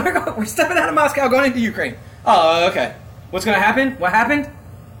the mountain. We're stepping out of Moscow, going into Ukraine. Oh, okay. What's going to happen? What happened?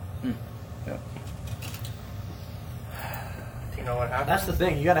 You know what happened? That's the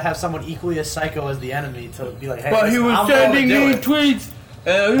thing. You got to have someone equally as psycho as the enemy to be like, hey, But he listen, was I'm going sending to do me it. tweets,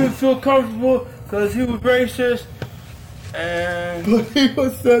 and he didn't feel comfortable because he was racist. And he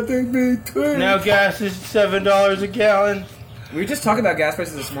was sending me tweets. Now gas is $7 a gallon, We were just talking about gas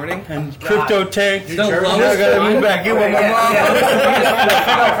prices this morning. and crypto tanked. The Now I lowest gotta one? move back in with my mom.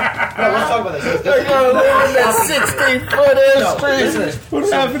 No, let's talk about this. I gotta live in that 16-foot No, listen to this.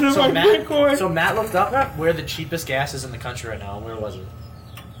 What happened to So my Matt, Bitcoin? so Matt looked up where the cheapest gas is in the country right now. Where was it?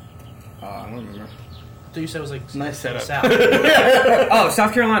 I don't remember. you said it was like Nice setup. South. Oh,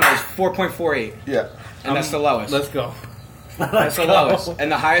 South Carolina is 4.48, Yeah. and that's the lowest. Let's go. That's the lowest,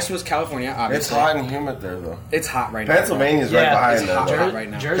 and the highest was California. It's Obviously, hot and humid there, though. It's hot right now. Pennsylvania's right Yeah, behind it's there. hot. though. Right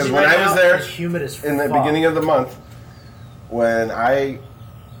now. Jersey 'Cause when right I was now there is humid as In the fuck. beginning of the month, when I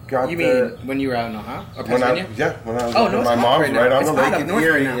got You there... mean when you were out in Ohio or When I, Pennsylvania? when I was Oh, with no, it's my hot mom's right now. right on It's the hot lake up in north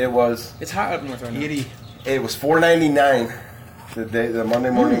Erie, right now. it was It's hot up north right now. it was $4.99 the Monday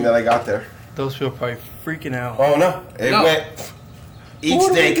morning that I got there. Those people are probably freaking out. Oh no, it No. went each What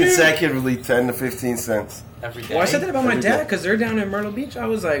do day we do? consecutively 10 to 15 cents. every day. Well, I said that about my Every dad day. because they're down in Myrtle Beach. I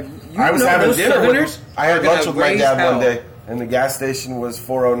was like, you I was know having those dinner Southerners with. I had are gonna lunch with my raise dad hell. one day, and the gas station was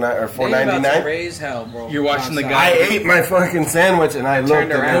 $4.09 or They about to $4.99. raise hell, bro. You're watching the Nonstop. guy- I ate my fucking sandwich and I looked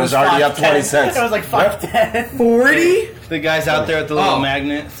turned and around. it was already up 20 It cents. was like 5.10. 40. The guys out there with the little Oh.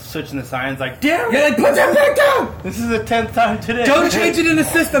 magnet switching the signs like, damn You're it, like, put that back down. this is the 10th time today. Don't change it in the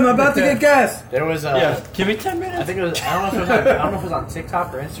system. I'm about to get gas. There was a. Yeah, give me 10 minutes. I think it was. I don't know if it was. I don't know if it was on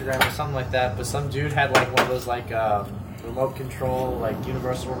TikTok or Instagram or something like that. But some dude had like one of those like remote control, like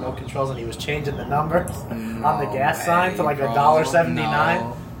universal remote controls, and he was changing the numbers on the gas sign to like $1.79.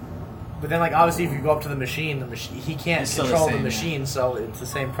 No. But then, like, obviously, if you go up to the machine he can't It's still control the the same, machine, so it's the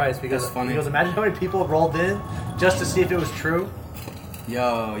same price. Because That's funny. He goes, imagine how many people rolled in just to see if it was true.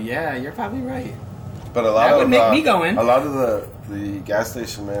 Yo, yeah, you're probably right. But a lot That of would make me go in. A lot of the gas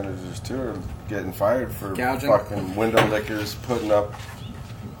station managers too are getting fired for Gouging? fucking window lickers putting up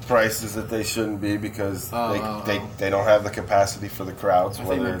prices that they shouldn't be because they don't have the capacity for the crowds. I think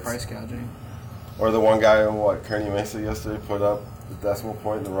Whether we're it's price gouging. or the one guy in Kearney Mesa yesterday put up the decimal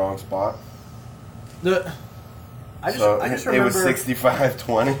point in the wrong spot. I just it remember. was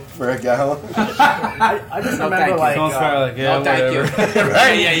 65.20 for a gallon. I just No, remember thank you. like. Someone's probably like, yeah, No, thank you. whatever.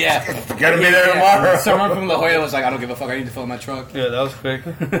 Right? Yeah. Gotta be there tomorrow. Someone from La Jolla was like, I don't give a fuck. I need to fill my truck. Yeah, that was quick.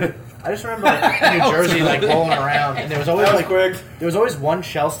 I just remember like, in New Jersey like rolling around, and there was always like there was always one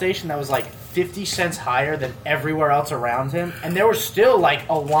Shell station that was like 50 cents higher than everywhere else around him, and there was still like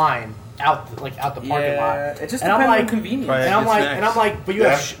a line out the parking lot. It just And I'm depends like- on convenience. Right. And I'm Good like,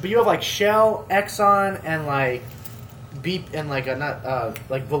 snacks. but you have like Shell, Exxon, and like Beep, and like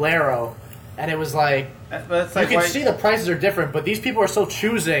like Valero, and it was like That's you like can why- see the prices are different, but these people are still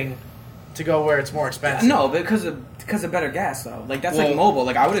choosing to go where it's more expensive. No, because of better gas though. Like that's Well- like Mobile.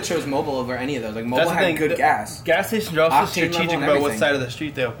 Like I would have chose Mobile over any of those. Like Mobile That's the had thing, good the- gas. Gas stations are also Octane level strategic and about what everything. side of the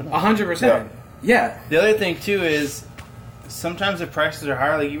street they open up. 100%. Yeah. The other thing too is sometimes the prices are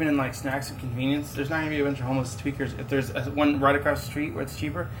higher. Like even in like snacks and convenience, there's not gonna be a bunch of homeless tweakers. If there's one right across the street where it's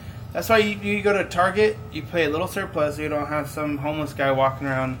cheaper, that's why you go to Target. You pay a little surplus, so you don't have some homeless guy walking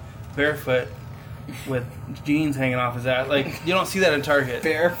around barefoot with jeans hanging off his ass. Like you don't see that in Target.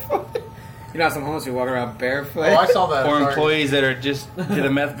 Barefoot. You know how some homeless people walk around barefoot. Oh, I saw that. Or Sorry. employees that are just did a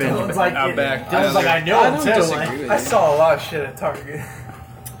meth binge Dylan's like, out back. Dylan's like, I know I him don't too. disagree Like, with I you. saw a lot of shit at Target.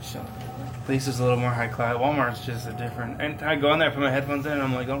 Shut up. At least it's a little more high class. Walmart's just a different. And I go in there, put my headphones in, and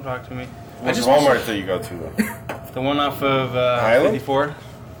I'm like, don't talk to me. Which Walmart that you go to though? The one off of Highland? 54.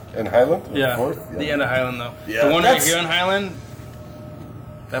 In Highland? Yeah, Fourth? the end of Highland though. Yeah, The one right that's- here in Highland,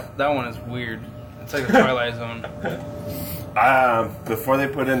 that one is weird. It's like a Twilight Zone. Before they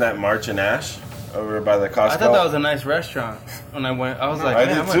put in that March and Ash over by the Costco. I thought that was a nice restaurant. When I went, I was like, I man,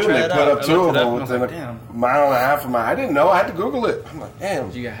 did I'm gonna too. try They that put out. up I two of looked it up, them and I was within like, a damn. mile and a half of my. I didn't know. I had to Google it. I'm like, damn.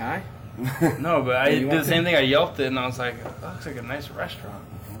 Did you get high? No, but I You did the walked same in? thing. I yelped it, and I was like, that looks like a nice restaurant.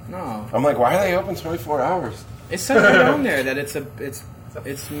 No. I'm like, why are they open 24 hours? It says right on there that it's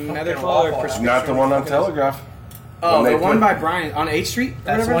medical or Waffle prescription. Not the one on Telegraph. Oh, When the they one put- by Brian on 8th Street? that's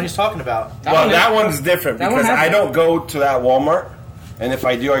the Whatever? one he's talking about. That Well, one that is- one's different that one because has I it. don't go to that Walmart, and if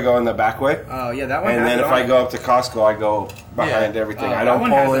I do, I go in the back way. Oh, yeah, that one And has then it if on I it. go up to Costco, I go behind Yeah. everything. Oh, I that don't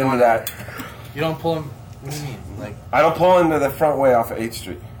one has pull it into on that. You don't pull him. What do you mean? Like, I don't pull into the front way off of 8th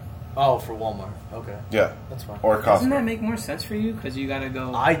Street. oh, for Walmart. Okay, Yeah, that's fine. or Doesn't that Costco. make more sense for you? Because you gotta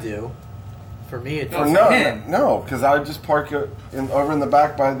go. I do. For me, it's No, No, him. no, because I would just park it over in the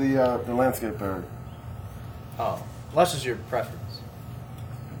back by the landscape area, oh, unless it's your preference,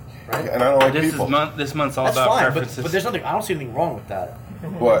 right? and I don't like This people. this month's all That's about fine, preferences. but there's nothing. I don't see anything wrong with that.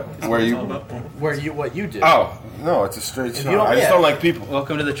 What? Where you? What you do? Oh no, it's a straight If shot. you don't- I just yeah. don't like people.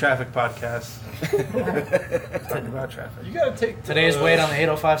 Welcome to the traffic podcast. Talking about traffic. You gotta take Today's wait on the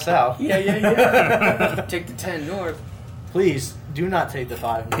 805 South. Yeah. Take the 10 north. Please do not take the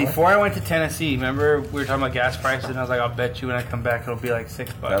 5 north. Before I went to Tennessee, remember we were talking about gas prices, and I was like, I'll bet you when I come back it'll be like $6.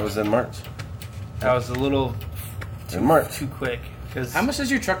 That was in March. That was a little In March. too quick because How much does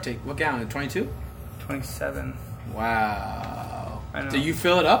your truck take? What gallon? 22? 27. Wow. I know. Do you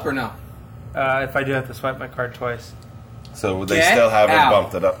fill it up or no? If I do have to swipe my card twice. So they Get still haven't out.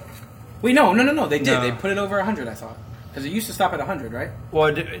 bumped it up. Wait, no. They did. No. They put it over 100, I thought. Because it used to stop at 100, right?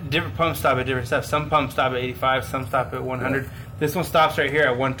 Well, different pumps stop at different stuff. Some pumps stop at 85, some stop at 100. This one stops right here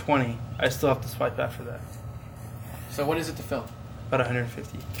at 120. I still have to swipe after that. So what is it to fill? About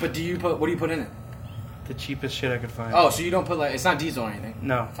 150. But what do you put in it? The cheapest shit I could find. Oh, so you don't put like, it's not diesel or anything?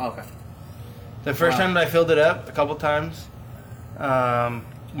 No. Oh, okay. The first time that I filled it up, a couple times,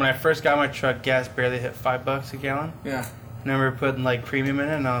 when I first got my truck, gas barely hit $5 a gallon. Yeah. I remember putting like premium in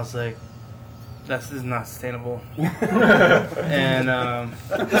it, and I was like, this is not sustainable. And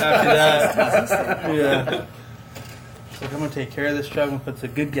after that, yeah. So I'm going to take care of this truck and put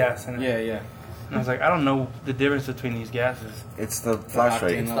some good gas in it. Yeah. And I was like, I don't know the difference between these gases. It's the flash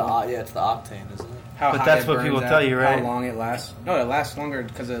rate. It's the octane, isn't it? How But high that's it what burns people out, tell you, right? How long it lasts. No, it lasts longer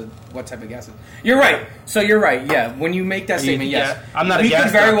because of what type of gas it is. You're right. So you're right, yeah. When you make that statement, yes. I'm not a we gas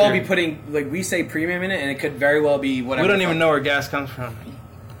could very well doctor. be putting, like, we say premium in it, and it could very well be whatever. We don't even know where gas comes from.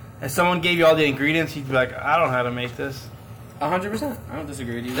 If someone gave you all the ingredients, you'd be like, I don't know how to make this. 100%. I don't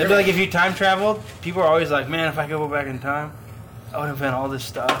disagree with you. They'd be like, if you time traveled, people are always like, man, if I could go back in time, I would invent all this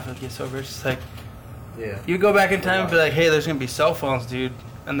stuff and get so rich. It's like, Yeah. you go back in time and be like, hey, there's going to be cell phones, dude.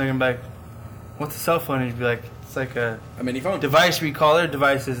 And they're going to be like, what's a cell phone? And you'd be like, it's like a mini phone. device we call their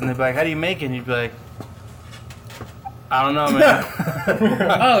devices. And they'd be like, how do you make it? And you'd be like, I don't know, man.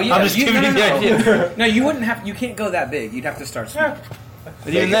 Oh, yeah. I'm just giving you the idea. No, you wouldn't have, you can't go that big. You'd have to start small.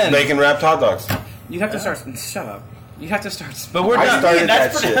 But even then, Bacon wrapped hot dogs. You'd have to start, shut up. You'd have to start small. but we're I done. started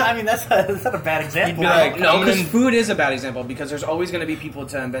that That's shit. I mean, that's not a bad example. You'd be like, No, I'm because in- food is a bad example because there's always going to be people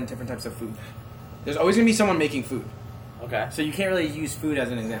to invent different types of food. There's always going to be someone making food. okay. So you can't really use food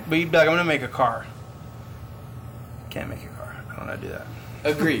as an example. But you'd be like, I'm going to make a car. Can't make a car. I don't know how to do that.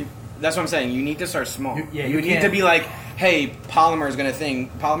 Agreed. That's what I'm saying. You need to start small. You need can't- to be like, hey, polymer is going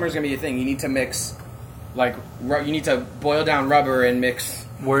to be a thing. You need to mix, like, you need to boil down rubber and mix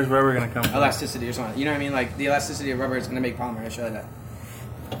Where's rubber going to come from? elasticity or something. You know what I mean? Like, the elasticity of rubber is going to make polymer. I show you that.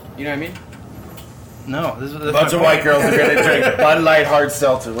 You know what I mean? No. This is A bunch of white girls are going to drink Bud Light hard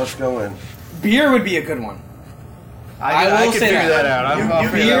seltzer. Let's go in. Beer would be a good one. I will could say figure that. that out. I'll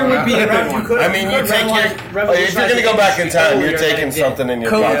figure Beer that would out. be a good one. I mean, you take if you're going to go back in time, you're taking something in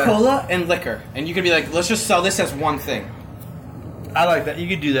your pocket. Coca-Cola and liquor. And you could be like, let's just sell this as one thing. I like that. You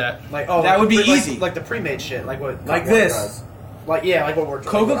could do that. Like, That would be easy. Like the pre-made shit, like what Like Cutwater this. does. Like like what we're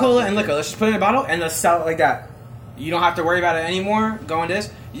Coca-Cola and liquor. Let's just put it in a bottle and let's sell it like that. You don't have to worry about it anymore. Going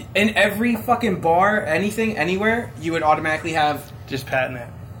this. In every fucking bar, anything, anywhere, you would automatically have Just patent it.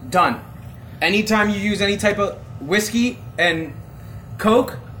 done. Anytime you use any type of whiskey and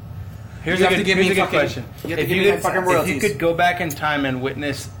Coke, Here's You a have good, to give here's me a good fucking- question. you have to If give you me could, fucking if you royalties. could go back in time and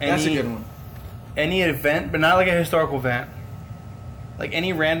witness that's a any good one. any event, but not like a historical event, like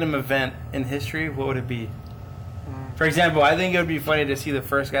any random event in history, what would it be? For example, I think it would be funny to see the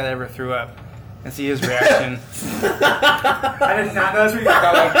first guy that ever threw up and see his reaction. I did not know that's where you were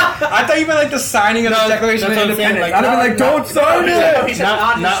going. I thought you meant like the signing of the Declaration of that's what I'm saying, Independence. like, I'd have been like, don't sign it!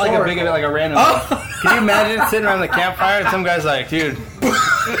 not like a big event, like a random. Oh. Can you imagine sitting around the campfire and some guy's like, dude,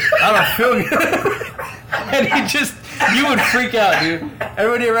 I don't feel good. And you would freak out, dude.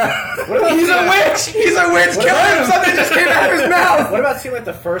 Everybody around. He's a witch! He's a witch! Kill him! Something just came out of his mouth! What about seeing like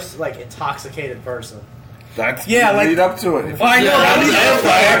the first like intoxicated person? That's Yeah, like- lead up to it. Well, I know.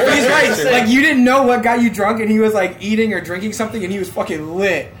 Yeah, He's right. Like, you didn't know what got you drunk, and he was like eating or drinking something, and he was fucking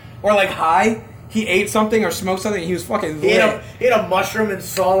lit. Or like high. He ate something or smoked something, and he was fucking He lit. ate a mushroom and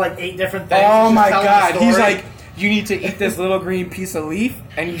saw like 8 different things. Oh just my telling the god. He's story. like, you need to eat this little green piece of leaf,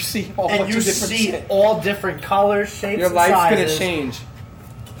 and you see all and bunch you of different see shit. all different colors, shapes, Your and life's sizes. gonna change.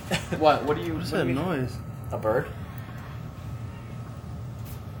 What? What do you? What's what that do you- noise? A bird.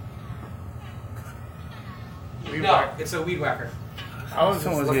 No, it's a weed whacker.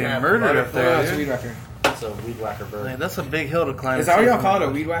 Someone's getting murdered up No, there. it's a dude. weed whacker. It's a weed whacker bird. Like, that's a big hill to climb. Is that what y'all call it? A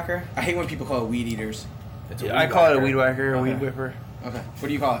weed whacker? I hate when people call it weed eaters. It's a Yeah, I weed call it a whacker. weed whacker, a weed whipper. Okay. What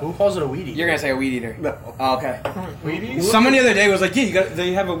do you call it? Who calls it a weed eater? You're gonna say a weed eater. No. Oh, okay. Weed eater? Someone the other day was like, "Yeah,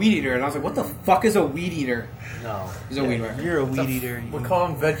 they have a weed eater," and I was like, "What the fuck is a weed eater?" No. It's a weed whacker. You're a weed eater. We call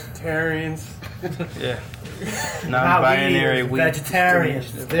them vegetarians. Yeah. Not Non-binary weed weed. eaters, vegetarian.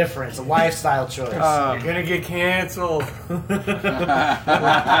 It's different. It's a lifestyle choice. You're gonna get canceled.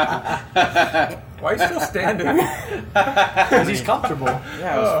 Why are you still standing? Because he's comfortable.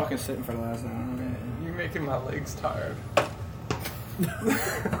 Yeah, I was fucking sitting for the last night. You're making my legs tired.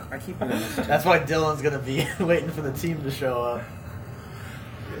 I keep it in this. That's why Dylan's gonna be waiting for the team to show up.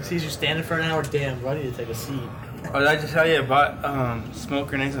 Sees you standing for an hour. Damn, ready to take a seat. Oh, did I just tell you about smoke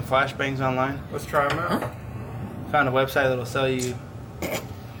grenades and flashbangs online? Let's try them out. Found a website that'll sell you.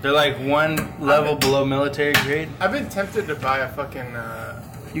 They're like one level below military grade. I've been tempted to buy a fucking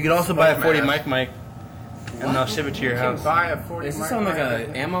You could also buy a 40 mic, and they'll ship it to your You can house. buy a 40 Is this mic on like mic.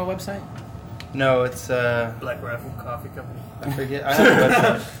 a ammo website? No, it's Black Rifle Coffee Company. I forget. I have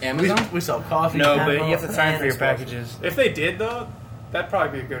a website. Amazon? We sell coffee. No, but ammo, you have to sign for your and packages. If they did though, that'd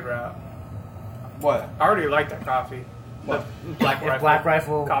probably be a good route. What? I already like that coffee. What? The Black If Rifle. Black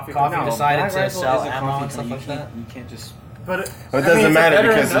Rifle Coffee Coffee Company. decided Black to Rifle sell is a ammo coffee and stuff company. like that. You can't just. But It I mean, doesn't it's matter better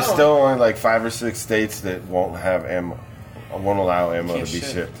because to there's know. still only like 5 or 6 states that won't have ammo, won't allow ammo Can't to be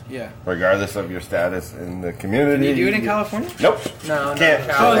ship. shipped, Yeah. regardless of your status in the community. Can you do it in California? Nope. No, Can't.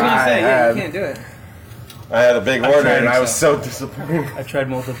 no. I was gonna I say, yeah, had- you can't do it. I had a big order tried and it, I was so disappointed. I tried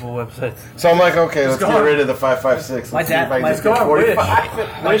multiple websites. So I'm like, okay, let's go get on. rid of the 5.56. My Let's see dad- if I can my- just go get on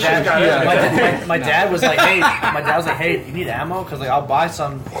 45. My dad, got it. my dad was like, hey, you need ammo? Because like I'll buy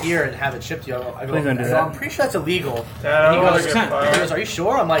some here and have it shipped to you. I go, Please don't do so that. I'm pretty sure that's illegal. Dad, I He don't want goes, to get he fired. goes, are you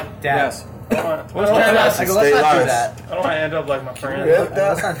sure? I'm like, Dad. Yes. I don't want What's to that? I go, let's State not do lines. that. I don't want to end up like my friend. Yeah.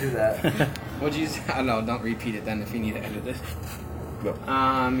 Let's not do that. What'd you say? I know, don't repeat it then if you need to edit it. No.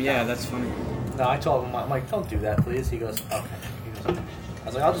 Yeah, that's funny. No, I told him, I'm like, don't do that, please. He goes, okay. He goes, I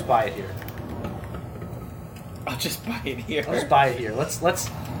was like, I'll just buy it here. I'll just buy it here. I'll just buy it here. Let's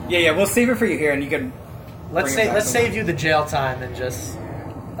Yeah, we'll save it for you here and you can. let's Bring it say back let's to save you the jail time and just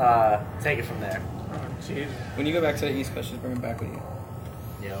take it from there. Oh, jeez. When you go back to the East Coast, just bring it back with you.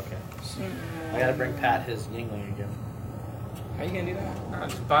 Yeah, okay. I gotta bring Pat his Yingling again. How you gonna do that? I'll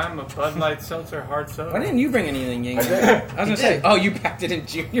just buy him a Bud Light Seltzer hard soda. Why didn't you bring anything, Ying? I did. I was gonna say, did. oh, you packed it in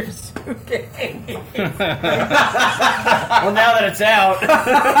Junior's suitcase. Well, now that it's out.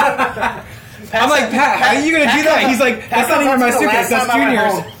 I'm like, Pat, how are you gonna do that? He's like, that's not even my suitcase, that's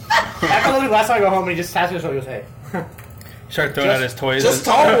Junior's. Pat comes last time I go home and he just taps me on the shoulder. He goes, hey. Start throwing out his toys. Just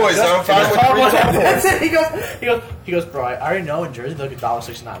tall boys. I'm fine with Tall boy, three tall boys. that's it. He goes, bro. I already know in Jersey they're like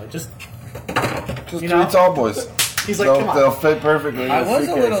 $1.69. Like, just Just You 3 know? tall boys. he's like, They'll, come on. they'll fit perfectly. In I a was a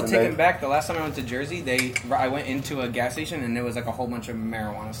suitcase little and taken they- back the last time I went to Jersey. I went into a gas station and there was like a whole bunch of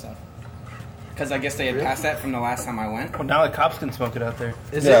marijuana stuff. Because I guess they had passed that from the last time I went. Well, now the cops can smoke it out there.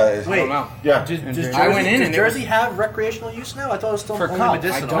 Is Yeah, it? it's- I Wait, don't know. Yeah. does Jersey, I went in does and it Jersey have recreational use now? I thought it was still For only cops. I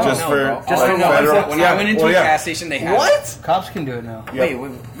medicinal. don't Just know, for- bro. just All I for know is federal- that when yeah, I went into well, a yeah. gas station, they had What? Cops can do it now. Wait,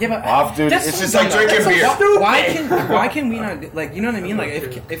 yeah, but Off duty. That's It's so just like dumb. drinking That's so beer. stupid. why can we not, like, you know what I mean? Like,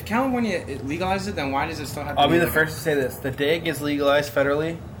 if California legalizes it, then why does it still have to I'll be the legal? first to say this. The day it gets legalized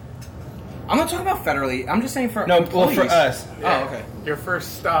federally. I'm not talking about federally. I'm just saying for No, well, for employees. us. Oh, okay. Your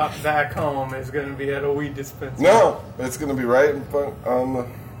first stop back home is going to be at a weed dispensary. No, it's going to be right in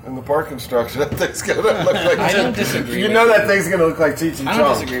the parking structure. That thing's going to look like. I don't disagree You with know you. that thing's going to look like Cheech and I don't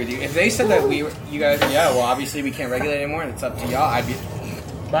Chong. disagree with you. If they said that you guys, yeah, well, obviously we can't regulate anymore, and it's up to y'all. I'd be,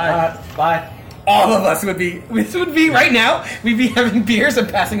 Bye. all of us would be. This would be right now. We'd be having beers and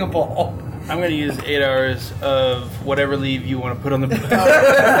passing a ball. I'm going to use 8 hours of whatever leave you want to put on the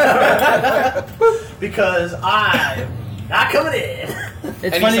Because I'm not coming in. It's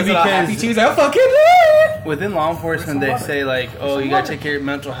And he funny says it all happy because Tuesday. I'm fucking lit. within law enforcement they say like, oh, you got to take care of your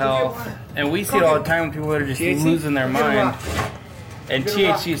mental health. And we see it all the time when people are just THC? losing their mind. And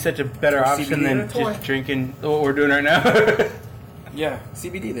THC is such a better option CBD than in a toy. just drinking what we're doing right now. Yeah,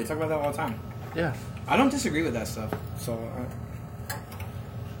 CBD. They talk about that all the time. Yeah. I don't disagree with that stuff. So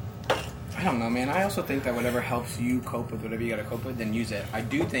I don't know, man. I also think that whatever helps you cope with whatever you got to cope with, then use it. I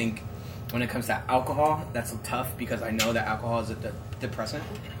do think when it comes to alcohol, that's tough because I know that alcohol is a depressant.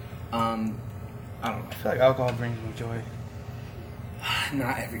 I don't know. I feel like alcohol brings me joy.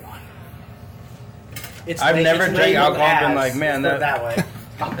 Not everyone. I've never drank alcohol and been like, man, Let's put it that way.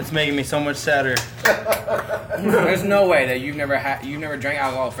 It's making me so much sadder. There's no way that you've never drank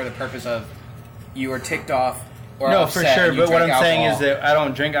alcohol for the purpose of you were ticked off or No, for upset sure. and you But what I'm drank saying is alcohol. that I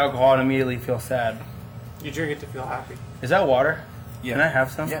don't drink alcohol and immediately feel sad. You drink it to feel happy. Is that water? Yeah. Can I have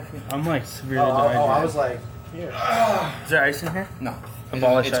some? Yeah. I'm like severely Oh, dehydrated. I was like, here. Is there ice in here? No.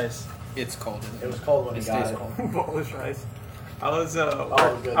 Abolish It's- ice. It's cold. Isn't It was cold when It he got stays it. cold. Polish ice. I was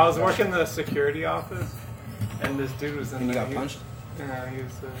good. I was working the security office, and this dude was in And you there. got punched? Yeah, he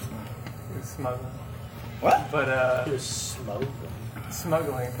was smuggling. What? But He was smoking.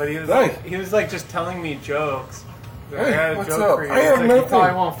 smuggling. But Hey. he was like just telling me jokes. Like, Hey, I had a what's joke up? for you. I He's have like, you nothing.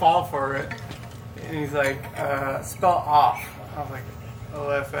 probably won't fall for it. And he's like, spell off. I was like,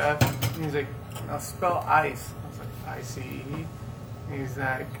 OFF. And he's like, now spell ice. I was like, ICE. And he's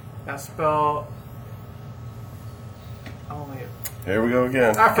like, now spell. Oh wait, Here we go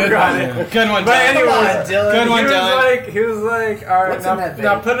again. I forgot it. Good one, But Dylan. anyway, Come on, Dylan. Good one, he was Dylan. like, all right, What's in that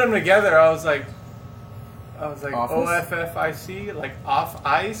now vape? put them together. I was like, Office? OFFIC, like off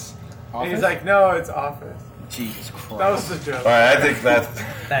ice. And Office? he's like, no, it's office. Jesus Christ. That was the joke. All right, I think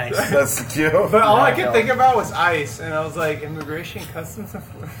Thanks. that's the cue. But all I Yeah, could Dylan. think about was ice, and I was like, immigration, customs, and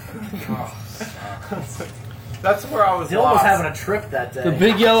that's where I was Dylan lost. was having a trip that day. The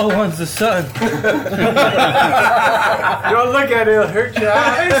big yellow one's the sun. Don't look at it, it'll hurt your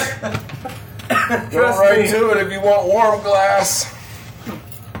eyes. Go Trust right me. to it if you want warm glass.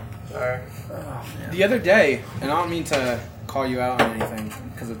 Sorry. The other day, and I don't mean to call you out on anything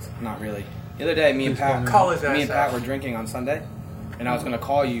because it's not really. The other day, me and Pat were drinking on Sunday, and I was gonna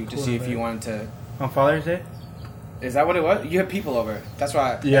call you to see if you wanted to. On Father's Day? Is that what it was? You had people over. That's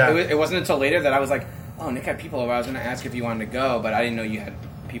why. Yeah. It wasn't until later that I was like, "Oh, Nick had people over." I was gonna ask if you wanted to go, but I didn't know you had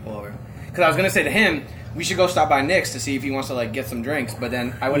people over. Because I was gonna say to him, we should go stop by Nick's to see if he wants to like get some drinks. But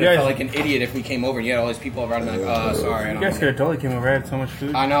then I would have You felt guys- like an idiot if we came over and you had all these people over. I'd be like, "Oh, sorry." I You don't guys know. could have totally came over. I had so much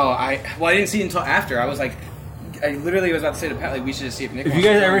food. I know. I didn't see it until after. I was like, I literally was about to say to Pat, like, we should just see if Nick. If you wants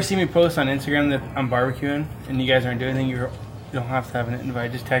to guys come. ever see me post on Instagram that I'm barbecuing and you guys aren't doing anything, you don't have to have an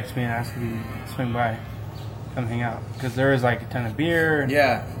invite. Just text me and ask if you swing by, come hang out. Because there was like a ton of beer. And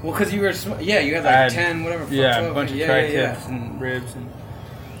Yeah. Well, because you were. You had I like had- 10, whatever. yeah, 12, a bunch of yeah, tri-tips and ribs. And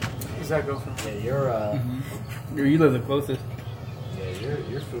Does that go from? Yeah, your you live the closest.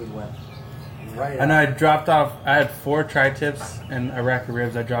 your food went right. I know I dropped off. I had 4 tri-tips and a rack of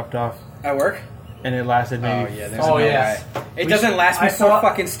ribs. I dropped off, At work. and it lasted maybe. Oh yeah. There's Oh, no yes. way. It doesn't last I before saw-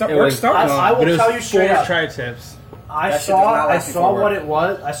 fucking It work was- starts. I will but it was tell you straight 4 up. tri-tips. I That shit does not saw last before what work. it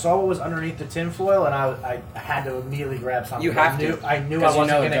was. I saw what was underneath the tinfoil, and I had to immediately grab something. You have I knew, to, I knew I 'cause you wasn't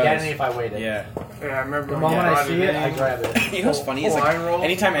know going it to get goes. any if I waited. Yeah. Yeah, I remember The when moment you I brought see it, in. I grab it. You know what's funny is Full like line roll?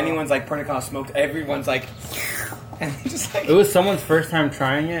 anytime anyone's like putting on smoked, everyone's like, and just like It was someone's first time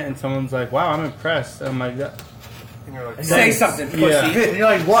trying it, and someone's like, "Wow, I'm impressed." I'm like, "That- And you're like, say something, pussy. Yeah. And you're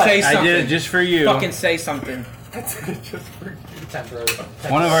like, what? Say "I something. did it just for you." Fucking say something. just for Temporary.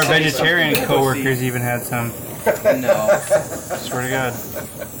 One of our Say vegetarian something. coworkers even had some. No. Swear to God.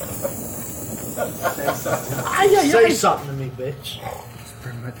 Say something to me, bitch.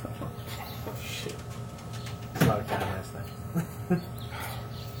 Shit. It's not a kind of nice thing.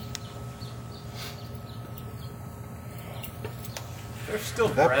 There's still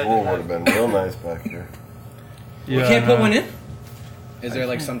That bread. pool in would have been real nice back here. We Yeah, can't I put know. one in. Is there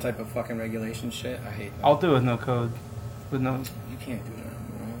like some type of fucking regulation shit? I hate that. I'll do it with no code. With no. You can't do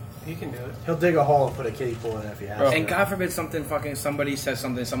that. You can do it. He'll dig a hole and put a kiddie pool in if he has Bro. to. And God forbid somebody says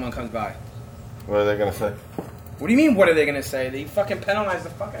something, someone comes by. What are they gonna say? What do you mean? What are they gonna say? They fucking penalize the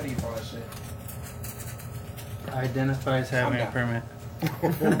fuck out of you for all that shit. Identify as having a down. permit.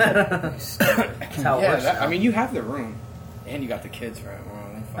 That's how it Yeah, works. I mean, you have the room, and you got the kids for it. Well,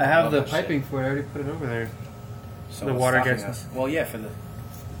 they fucking I have love the that piping shit. for it. I already put it over there. So the what's water stopping gets- us? Well, yeah, for the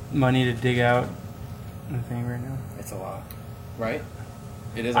Money to dig out the thing right now. it's a lot, right?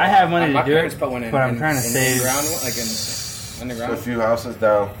 It is. a I lot. have money My to do parents it, put one in, but I'm trying to in save- the ground, like in A underground. few houses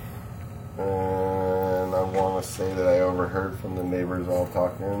down, and I want to say that I overheard from the neighbors all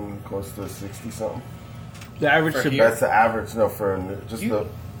talking close to 60 something. The average For should be. here? That's the average. No, for just You-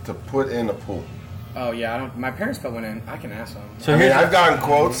 to put in a pool. Oh yeah, I don't. My parents put one in. I can ask them. So I mean, here's I've gotten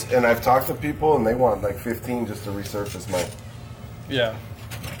quotes and I've talked to people, and they want like 15 just to resurface mine. yeah.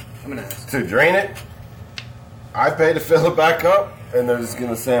 I'm gonna ask. To drain it, I pay to fill it back up, and they're just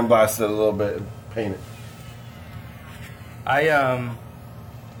gonna sandblast it a little bit and paint it.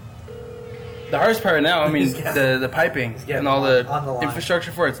 The hardest part now, I mean, He's getting- the piping getting and all on the the line.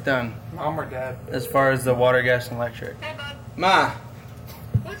 infrastructure for it's done. Mom or dad? As far as the water, gas, and electric. Ma,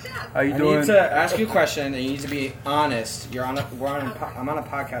 What's up? How you I doing? need to ask you a question, and you need to be honest. I'm on a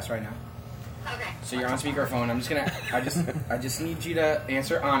podcast right now, Okay. so you're on speakerphone. I just need you to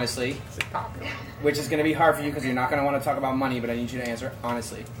answer honestly, which is gonna be hard for you because you're not gonna want to talk about money, but I need you to answer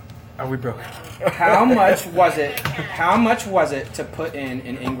honestly. Are we broke? How much was it? How much was it to put in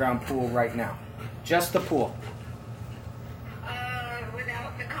an in-ground pool right now? Just the pool.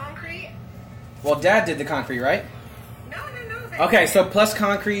 Without the concrete? Well, Dad did the concrete, right? No. Okay, so plus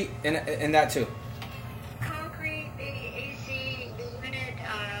concrete and that too. Concrete, the AC, the unit,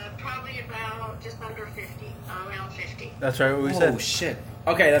 probably about just under 50, around 50. That's right. What we Oh said. shit.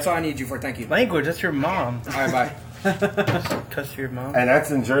 Okay, that's all I need you for. Thank you. Language. That's your mom. All right, bye. Cuss to your mom. And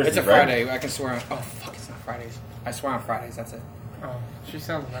that's in Jersey. It's a right? Friday. I can swear on. Oh fuck! It's not Fridays. I swear on Fridays. That's it. Oh, she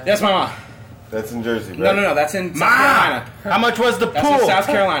sounds nice. That's my mom. That's in Jersey, right? No. That's in South Ma! Carolina. How much was the That's pool? in South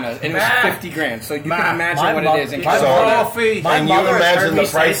Carolina, and it was Ma! 50 grand. So you Ma! can imagine My what mom- it is in my California. Coffee. My And you mother has imagine heard the me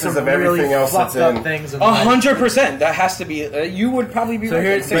say prices some of everything really else that's fucked up in. things in life. 100%. That has to be. You would probably be. So right.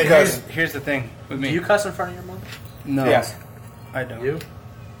 here's, Say but yes. here's the thing with Do me. you cuss in front of your mom? No. Yes. I don't. You?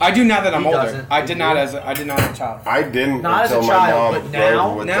 I do now that I'm He older. doesn't. I did not as a child. I didn't Not as a until child, my but mom now-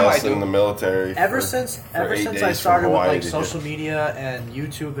 rode with now I us do. in the military. Ever for since 8 I days started from with Hawaii like to social media and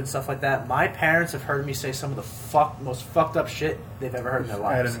YouTube and stuff like that, my parents have heard me say some of the most fucked up shit they've ever heard in their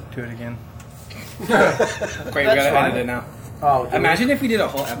I lives. had to do it again. Great, we gotta edit it now. Oh, dude. Imagine if we did a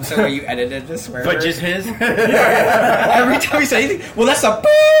whole episode where you edited this swear But word. just his? Every time we say anything, well, that's a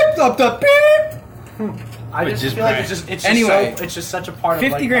beep, the beep. I But just just feel like brag. it's Anyway. just so, it's just such a part of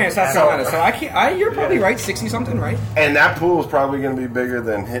 50 like, grand, so that's my- not bad. So I can't. You're probably right. 60 something, right? And that pool is probably going to be bigger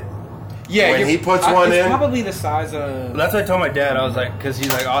than hit. Yeah. When you're- he puts one it's in- probably the size of. That's what I told my dad. I was like, because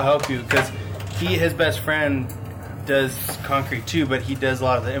he's like, I'll help you. Because his best friend does concrete too, but he does a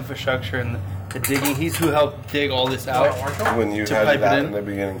lot of the infrastructure and the digging. He's who helped dig all this out. When you To had pipe that it in the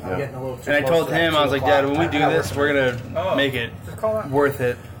beginning. I'm Yeah. getting a little too And I close told to that him, I was 2 like, Dad, when we o'clock. do I gotta this, work we're tonight. gonna make it Just call that. worth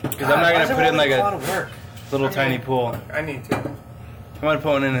it. Because I'm not Why gonna does put in everyone like make lot a of work? little tiny pool. I need to. I'm gonna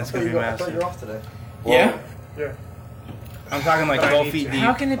put one in. It's gonna be I thought you were massive. off today. Yeah. Yeah. I'm talking like I 12 need feet to. deep.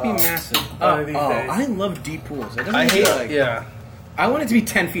 How can it be massive? One of these days. I love deep pools. It doesn't I need to hate. be like. Yeah. I want it to be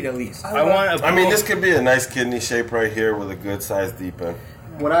 10 feet at least. I want a pool. I mean, this could be a nice kidney shape right here with a good sized deep end.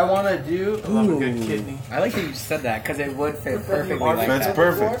 What I want to do. Love a good kidney. I like that you said that because it would fit perfectly like That's that.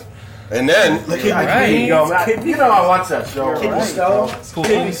 perfect. And then look at Right. you know I watch that show. Kidney right? stones. Pool.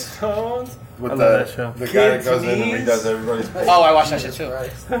 Kidney stones. With I the, love that show. the guy that goes in and Kidneys. redoes everybody's. Oh, I watched that shit too.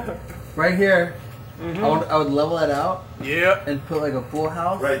 Right here, I would level it out Yep. and put like a pool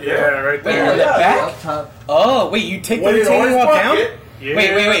house Right Yeah, there. right Wait, there. on the back? up top. Oh, wait, you take the What in retaining orange wall down? bucket? Yeah.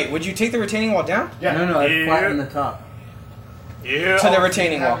 Wait. Would you take the retaining wall down? No, I'd Yeah. flatten the top. Yeah. To the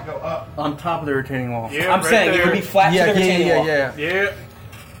retaining wall. Go up. On top of the retaining wall. Yeah, I'm right saying there. it would be flat to the retaining wall. Yeah.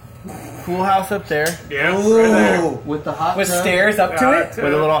 Pool house up there Yeah. Right there. With the hot With tub. stairs up to it?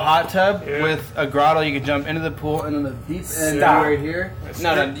 with a little hot tub Yeah. with a grotto. You could jump into the pool and then the Deep end Stop. right here.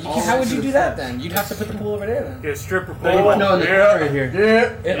 No, you All how would to you the do that steps. then? You'd have to put the pool over there then. Get a stripper No, pole. no, the Yeah. right here.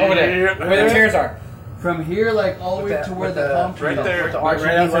 Over there. Yeah. Where the chairs are. From here, like all the way With to the- where with the the- palm tree Right is. there. With the right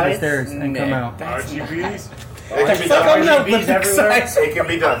RGB outside the lights. stairs and come out. RGBs. It can be Fuck, I'm done. not RGBs everywhere. It can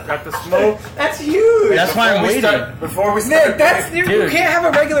be done. Got the smoke. That's huge. That's why I'm Before we waiting. start- Before we start, Nick, that's you Dude. can't have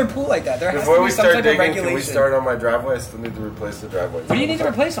a regular pool like that. There has before to we be some start type of digging, regulation. can we start on my driveway? I still need to replace the driveway. What do you need to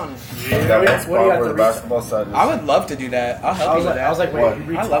replace on it? That one What do you spot have where to the re- basketball side is. I would love to do that. I'll help I you was with like, that. I was like, wait, What?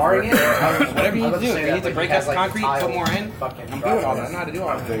 you I love retarring it? Whatever you I need was to do. gonna If say you that, need to like, break he up has, like, the concrete, put tile more in. fucking I'm good with all that. I driveway. know how to do all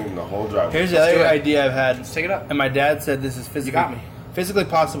I'm that. thinking the whole driveway. Here's the Let's do other it. idea I've had. Let's take it up. And my dad said this is physically got me. physically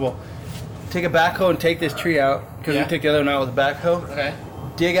possible. Take a backhoe and take this tree out because Yeah. we took the other one out with a backhoe. Okay.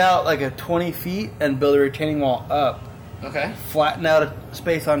 Dig out like a 20 feet and build a retaining wall up. Okay. Flatten out a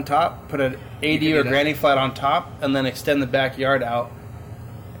space on top. Put an AD do or that. granny flat on top, and then extend the backyard out.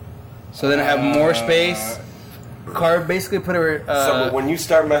 So then I have more space. Carve basically put a. So when you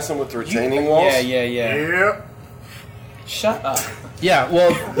start messing with the retaining walls, Yeah. Yeah. Shut up. yeah,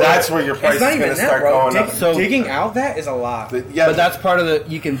 well, that's where your price It's not is even going to that, start bro. going up. So- Digging out that is a lot. Yeah, but that's part of the.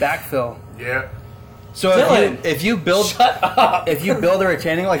 You can backfill. Yeah. So Dylan. if you build, if you build a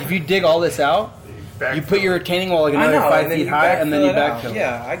retaining wall, like if you dig all this out, Back you put your retaining wall like I another know, 5 and then feet you high, and then you backfill it out. backfill.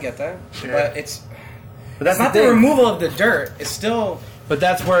 Yeah, I get that. Yeah. But it's But that's not the the thing. removal of the dirt. It's still. But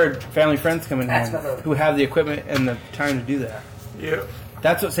that's where family friends come in That's handy, another- who have the equipment and the time to do that. Yeah.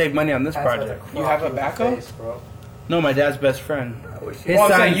 That's what saved money on this That's what project. the You have a crock in the backhoe? face, bro. No, my dad's best friend. His Well,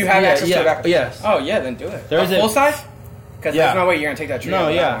 I'm saying son's- you have yeah, access yeah, to a backhoe. Yes. Oh yeah, then do it. There's a a- full size. Because Yeah. there's no way you're gonna take that tree. No, out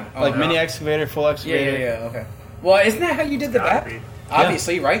of yeah, that one. Oh, like no. mini excavator, full Yeah, excavator. yeah. Okay. Well, isn't that how you did the Gotta back? be.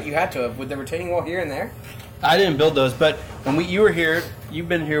 Obviously, right? You had to have with the retaining wall here and there. I didn't build those, but when you were here, you've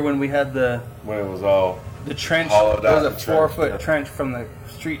been here when we had the when it was all trench. Hollowed It was out a the trench, 4-foot yeah. trench from the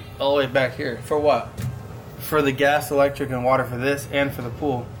street all the way back here For what? for the gas, electric, and water for this and for the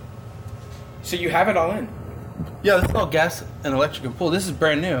pool. So you have it all in. Yeah, this is all gas and electric and pool. This is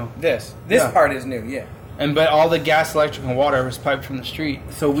brand new. This Yeah. part is new. Yeah. But all the gas, electric, and water was piped from the street.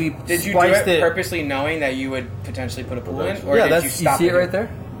 So we Did you do spliced it purposely knowing that you would potentially put a pool in, or yeah, did that's you stop see it it right there.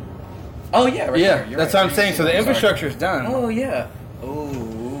 Oh yeah, right Yeah, there. You're that's right. what I'm saying. So the Sorry. infrastructure's done. Oh yeah.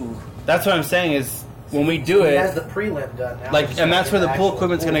 Ooh. That's what I'm saying is when we do He has it, the prelim done now. like, He's and that's where the got pool actual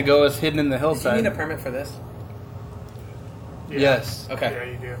equipment's pool. going to go is hidden in the Did you hillside. need a permit for this? Yeah. Yes. Okay. Yeah,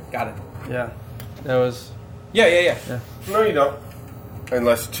 you do. Got it. Yeah. That was. Yeah. no, you don't.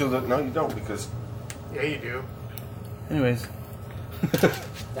 Unless to the no, you don't because Yeah, you do. Anyways.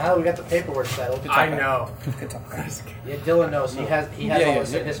 Now that we got the paperwork settled, I know. Good talk. yeah, Dylan knows he has Yeah, all yeah,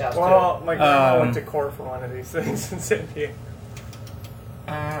 this in his house Well, my grandma Um, went to court for one of these things and said, yeah.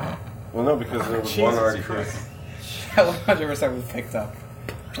 well, no, because there was one already here. 100% was picked up.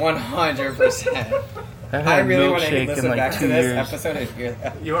 100%. haven't I had a really want to milkshake in listen like back 2 to this years. episode and hear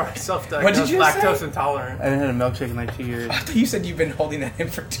that. You are What self-diagnosed did you lactose say? intolerant. I haven't had a milkshake in like 2 years. You said you've been holding that in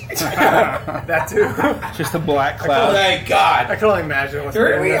for 2 years. That too. Just a black Oh cloud. my God. I can only imagine what's Are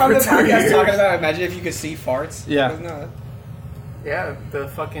been we there on for the 2 podcast years. talking about imagine if you could see farts? Yeah. No. Yeah, the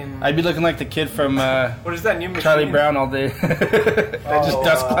fucking. I'd be looking like the kid from What is that new machine? Charlie Brown all day. I just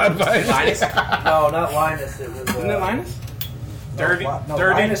dust cloud vibes. Linus? No, not Linus. It was. Isn't it Linus? Dirty. No,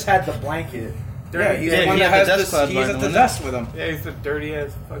 dirty. Linus had the blanket. Yeah, he's Yeah, the one he that had has the dust cloud he's by at the the one. desk with him. Yeah, he's the dirty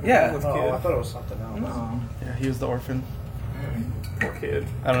ass fucking Yeah. homeless No, I kid. thought it was something else. No. Yeah, he was the orphan. Poor kid.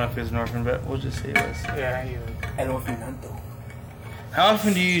 I don't know if he was an orphan, but we'll just say he was. Yeah, he was. El Orfanato. How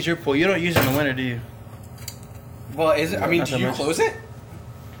often do you use your pool? You don't use it in the winter, do you? Well, is it? I mean, Not do that you much. close it?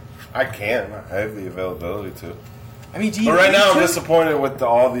 I can. I have the availability to. I mean, do you? But right now, I'm need to? disappointed with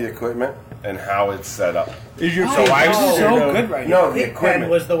all the equipment and how it's set up. Is your Oh, pool it's heated so or no? good right now. No, the Big Pen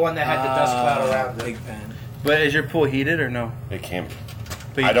equipment. was the one that had the dust cloud around it. Big Pen. But is your pool heated or no? It can be.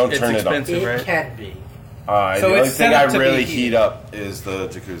 But I don't it's turn it on. expensive, It right? can be. So The only it's set thing I up to be really heated. heat up is the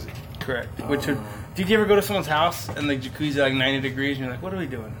jacuzzi. Correct. Which would, did you ever go to someone's house and the jacuzzi like 90 degrees and you're like, what are we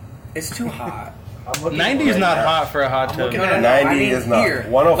doing? It's too hot. I'm looking 90 for is it not right hot for a hot I'm tub. looking No, at no, it. 90 I mean is not. here.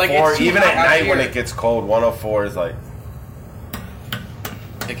 104, Like, it's too even hot at out night when here. it gets cold, 104 is like,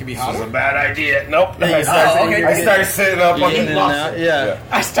 It could be this is a hotter. bad idea. Nope. Yeah, I start, oh, okay. I start sitting up You're on in the and out, yeah.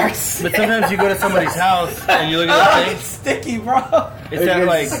 I start. But Sitting. sometimes you go to somebody's house and you look Oh, at the it's thing. sticky, bro. It's at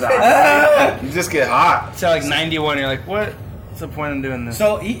like You just get hot. it's at like 91. You're like, what? What's the point in doing this?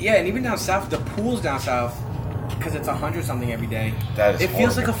 So yeah, and even down south, the pools down south, because it's 100 something every day. That is It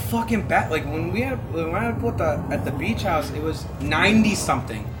feels like horrible. a fucking bat. Like when I had a pool at the beach house, it was 90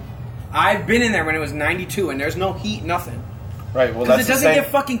 something. I've been in there when it was 92, and there's no heat, nothing. Right. Well, Because that's it the doesn't same.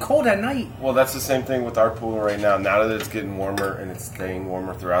 get fucking cold at night. Well, that's the same thing with our pool right now. Now that it's getting warmer and it's staying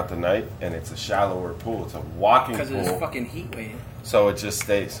warmer throughout the night, and it's a shallower pool. It's a walking Because of this pool, fucking heat wave. so it just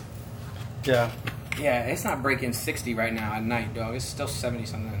stays. yeah. Yeah, it's not breaking 60 right now at night, dog. It's still 70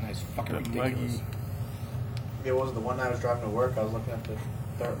 something at night. It's fucking ridiculous. It was the one night I was driving to work. I was looking at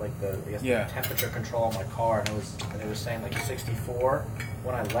the Yeah. temperature control on my car, and it was saying like 64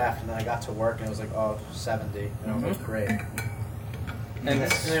 when I left, and then I got to work and it was like 70, and I was like great. And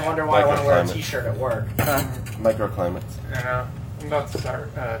then I wonder why I want to wear a Microclimate. t-shirt at work. Microclimates. And I'm about to start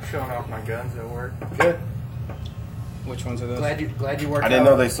showing off my guns at work. Good. Which ones are those? Glad you worked. I didn't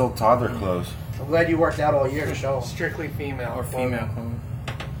out. know they sold toddler clothes. I'm glad you worked out all year to show 'em. Strictly female. Or female clothing.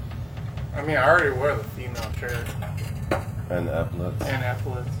 I mean, I already wear the female shirt And epaulets. and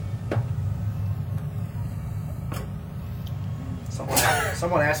epaulets.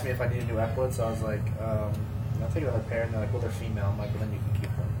 Someone asked me if I needed new epaulets. So I was like, I'll take another pair. And they're like, well, they're female. I'm like, well, then you can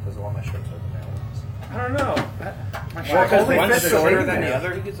keep them because all my shirts are the male ones. I don't know. My Well, shirt 'cause only one's fits the shorter female. than the other.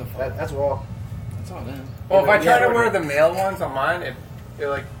 Who gives a fuck? That's all. That's all that is. Well, if I try Yeah, to wear the male ones on mine, it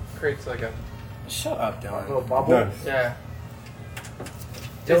like creates like a Shut up, A Dylan. little bubble. No. yeah.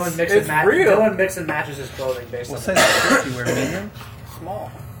 Dylan mix it's and real. Dylan mix and matches his clothing based What on. size shirt do you wear? Medium?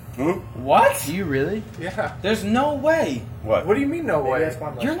 Small. What? Do you really? Yeah. There's no way. What? What do you mean no Maybe way? that's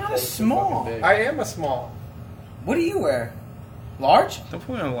why my You're not a clothes are so small. fucking big. I am a small. What do you wear? Large? Don't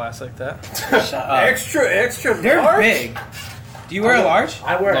put me on blast like that. Shut up. Extra They're large? big. Do you wear a large?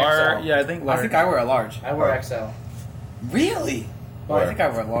 I wear Lar- XL. yeah, I think I large. think I wear a large. I wear XL. Really? Where? I think I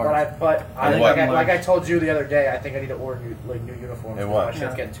wear a But large. And what? like I told you the other day, I think I need to order new uniforms. And because what? My shit's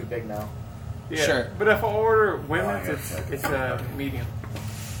Yeah. getting too big now. Yeah. Sure. But if I order women's, Oh, I guess it's a medium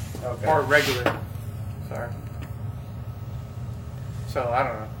Okay. or regular. Sorry. So I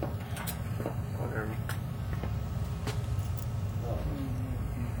don't know. Whatever.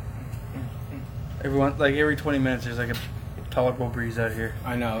 Every 20 minutes, there's like a tolerable breeze out here.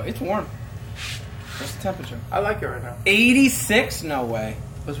 I know. It's warm. What's the temperature? I like it right now. 86? No way.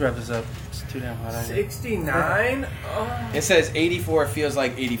 Let's wrap this up. It's too damn hot out here. 69. Oh. It says 84. It feels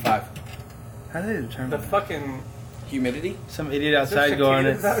like 85. How did they determine The that? fucking Some Humidity? idiot is there outside going,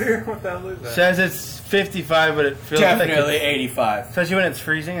 cicadas it out here. What the hell is that? says it's 55, but it feels Definitely like 85. especially when it's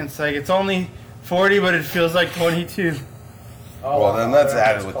freezing. It's like it's only 40, but it feels like 22. Oh, Well, then that's wow,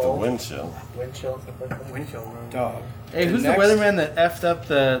 added it's with cold. the wind chill. Wind chill and stuff like that. Wind chill room. Dog. Hey, who's Next. the weatherman that effed up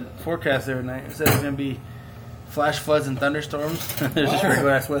the forecast the other night? It said it's gonna be flash floods and thunderstorms. There's just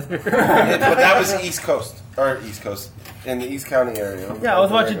regular ass weather. But that was the East Coast. In the East County area. Yeah, I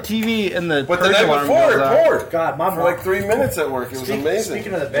was watching TV and the But the purge night alarm before, goes it off. poured. God, my For mom. like 3 minutes at work. It was amazing.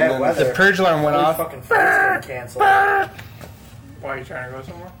 Speaking of the And bad then- weather, The purge alarm went all these off. fucking flights getting canceled. Why are you trying to go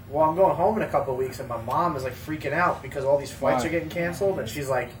somewhere? Well, I'm going home in a couple of weeks, and my mom is like freaking out because all these flights Why? are getting canceled, and she's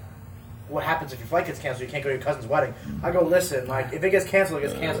like, "What happens if your flight gets canceled? You can't go to your cousin's wedding." I go, "Listen, like if it gets canceled, it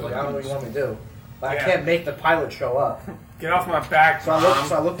gets canceled. Like I don't know what you want me to do." Like, Yeah. I can't make the pilot show up. Get off my back, So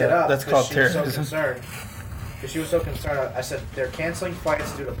I looked it up. That's because called she was so terrorism. concerned. Because she was so concerned. I said, they're canceling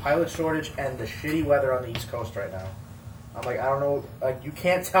flights due to pilot shortage and the shitty weather on the East Coast right now. I'm like, I don't know. Like, you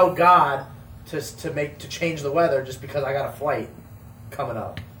can't tell God to change the weather just because I got a flight coming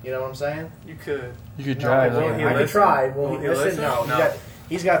up. You know what I'm saying? You could. You could No, drive. will though. he I could listen? try. Will Will he he listen? listen? No. No.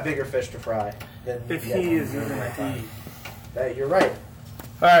 He's got bigger fish to fry. Than If yeah, he is even a he. You're right.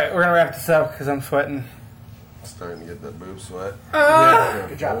 All right, we're gonna wrap this up because I'm sweating. Starting to get that boob sweat.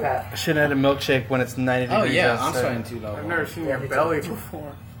 Good job, Pat. I shouldn't have had a milkshake when it's 90 Oh degrees. yeah, I'm outside. sweating too though. I've never seen Yeah, your me too. belly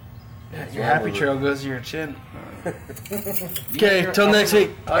before. Your happy trail goes to your chin. Okay, till next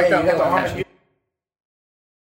week. I like Hey, that you got the little arm.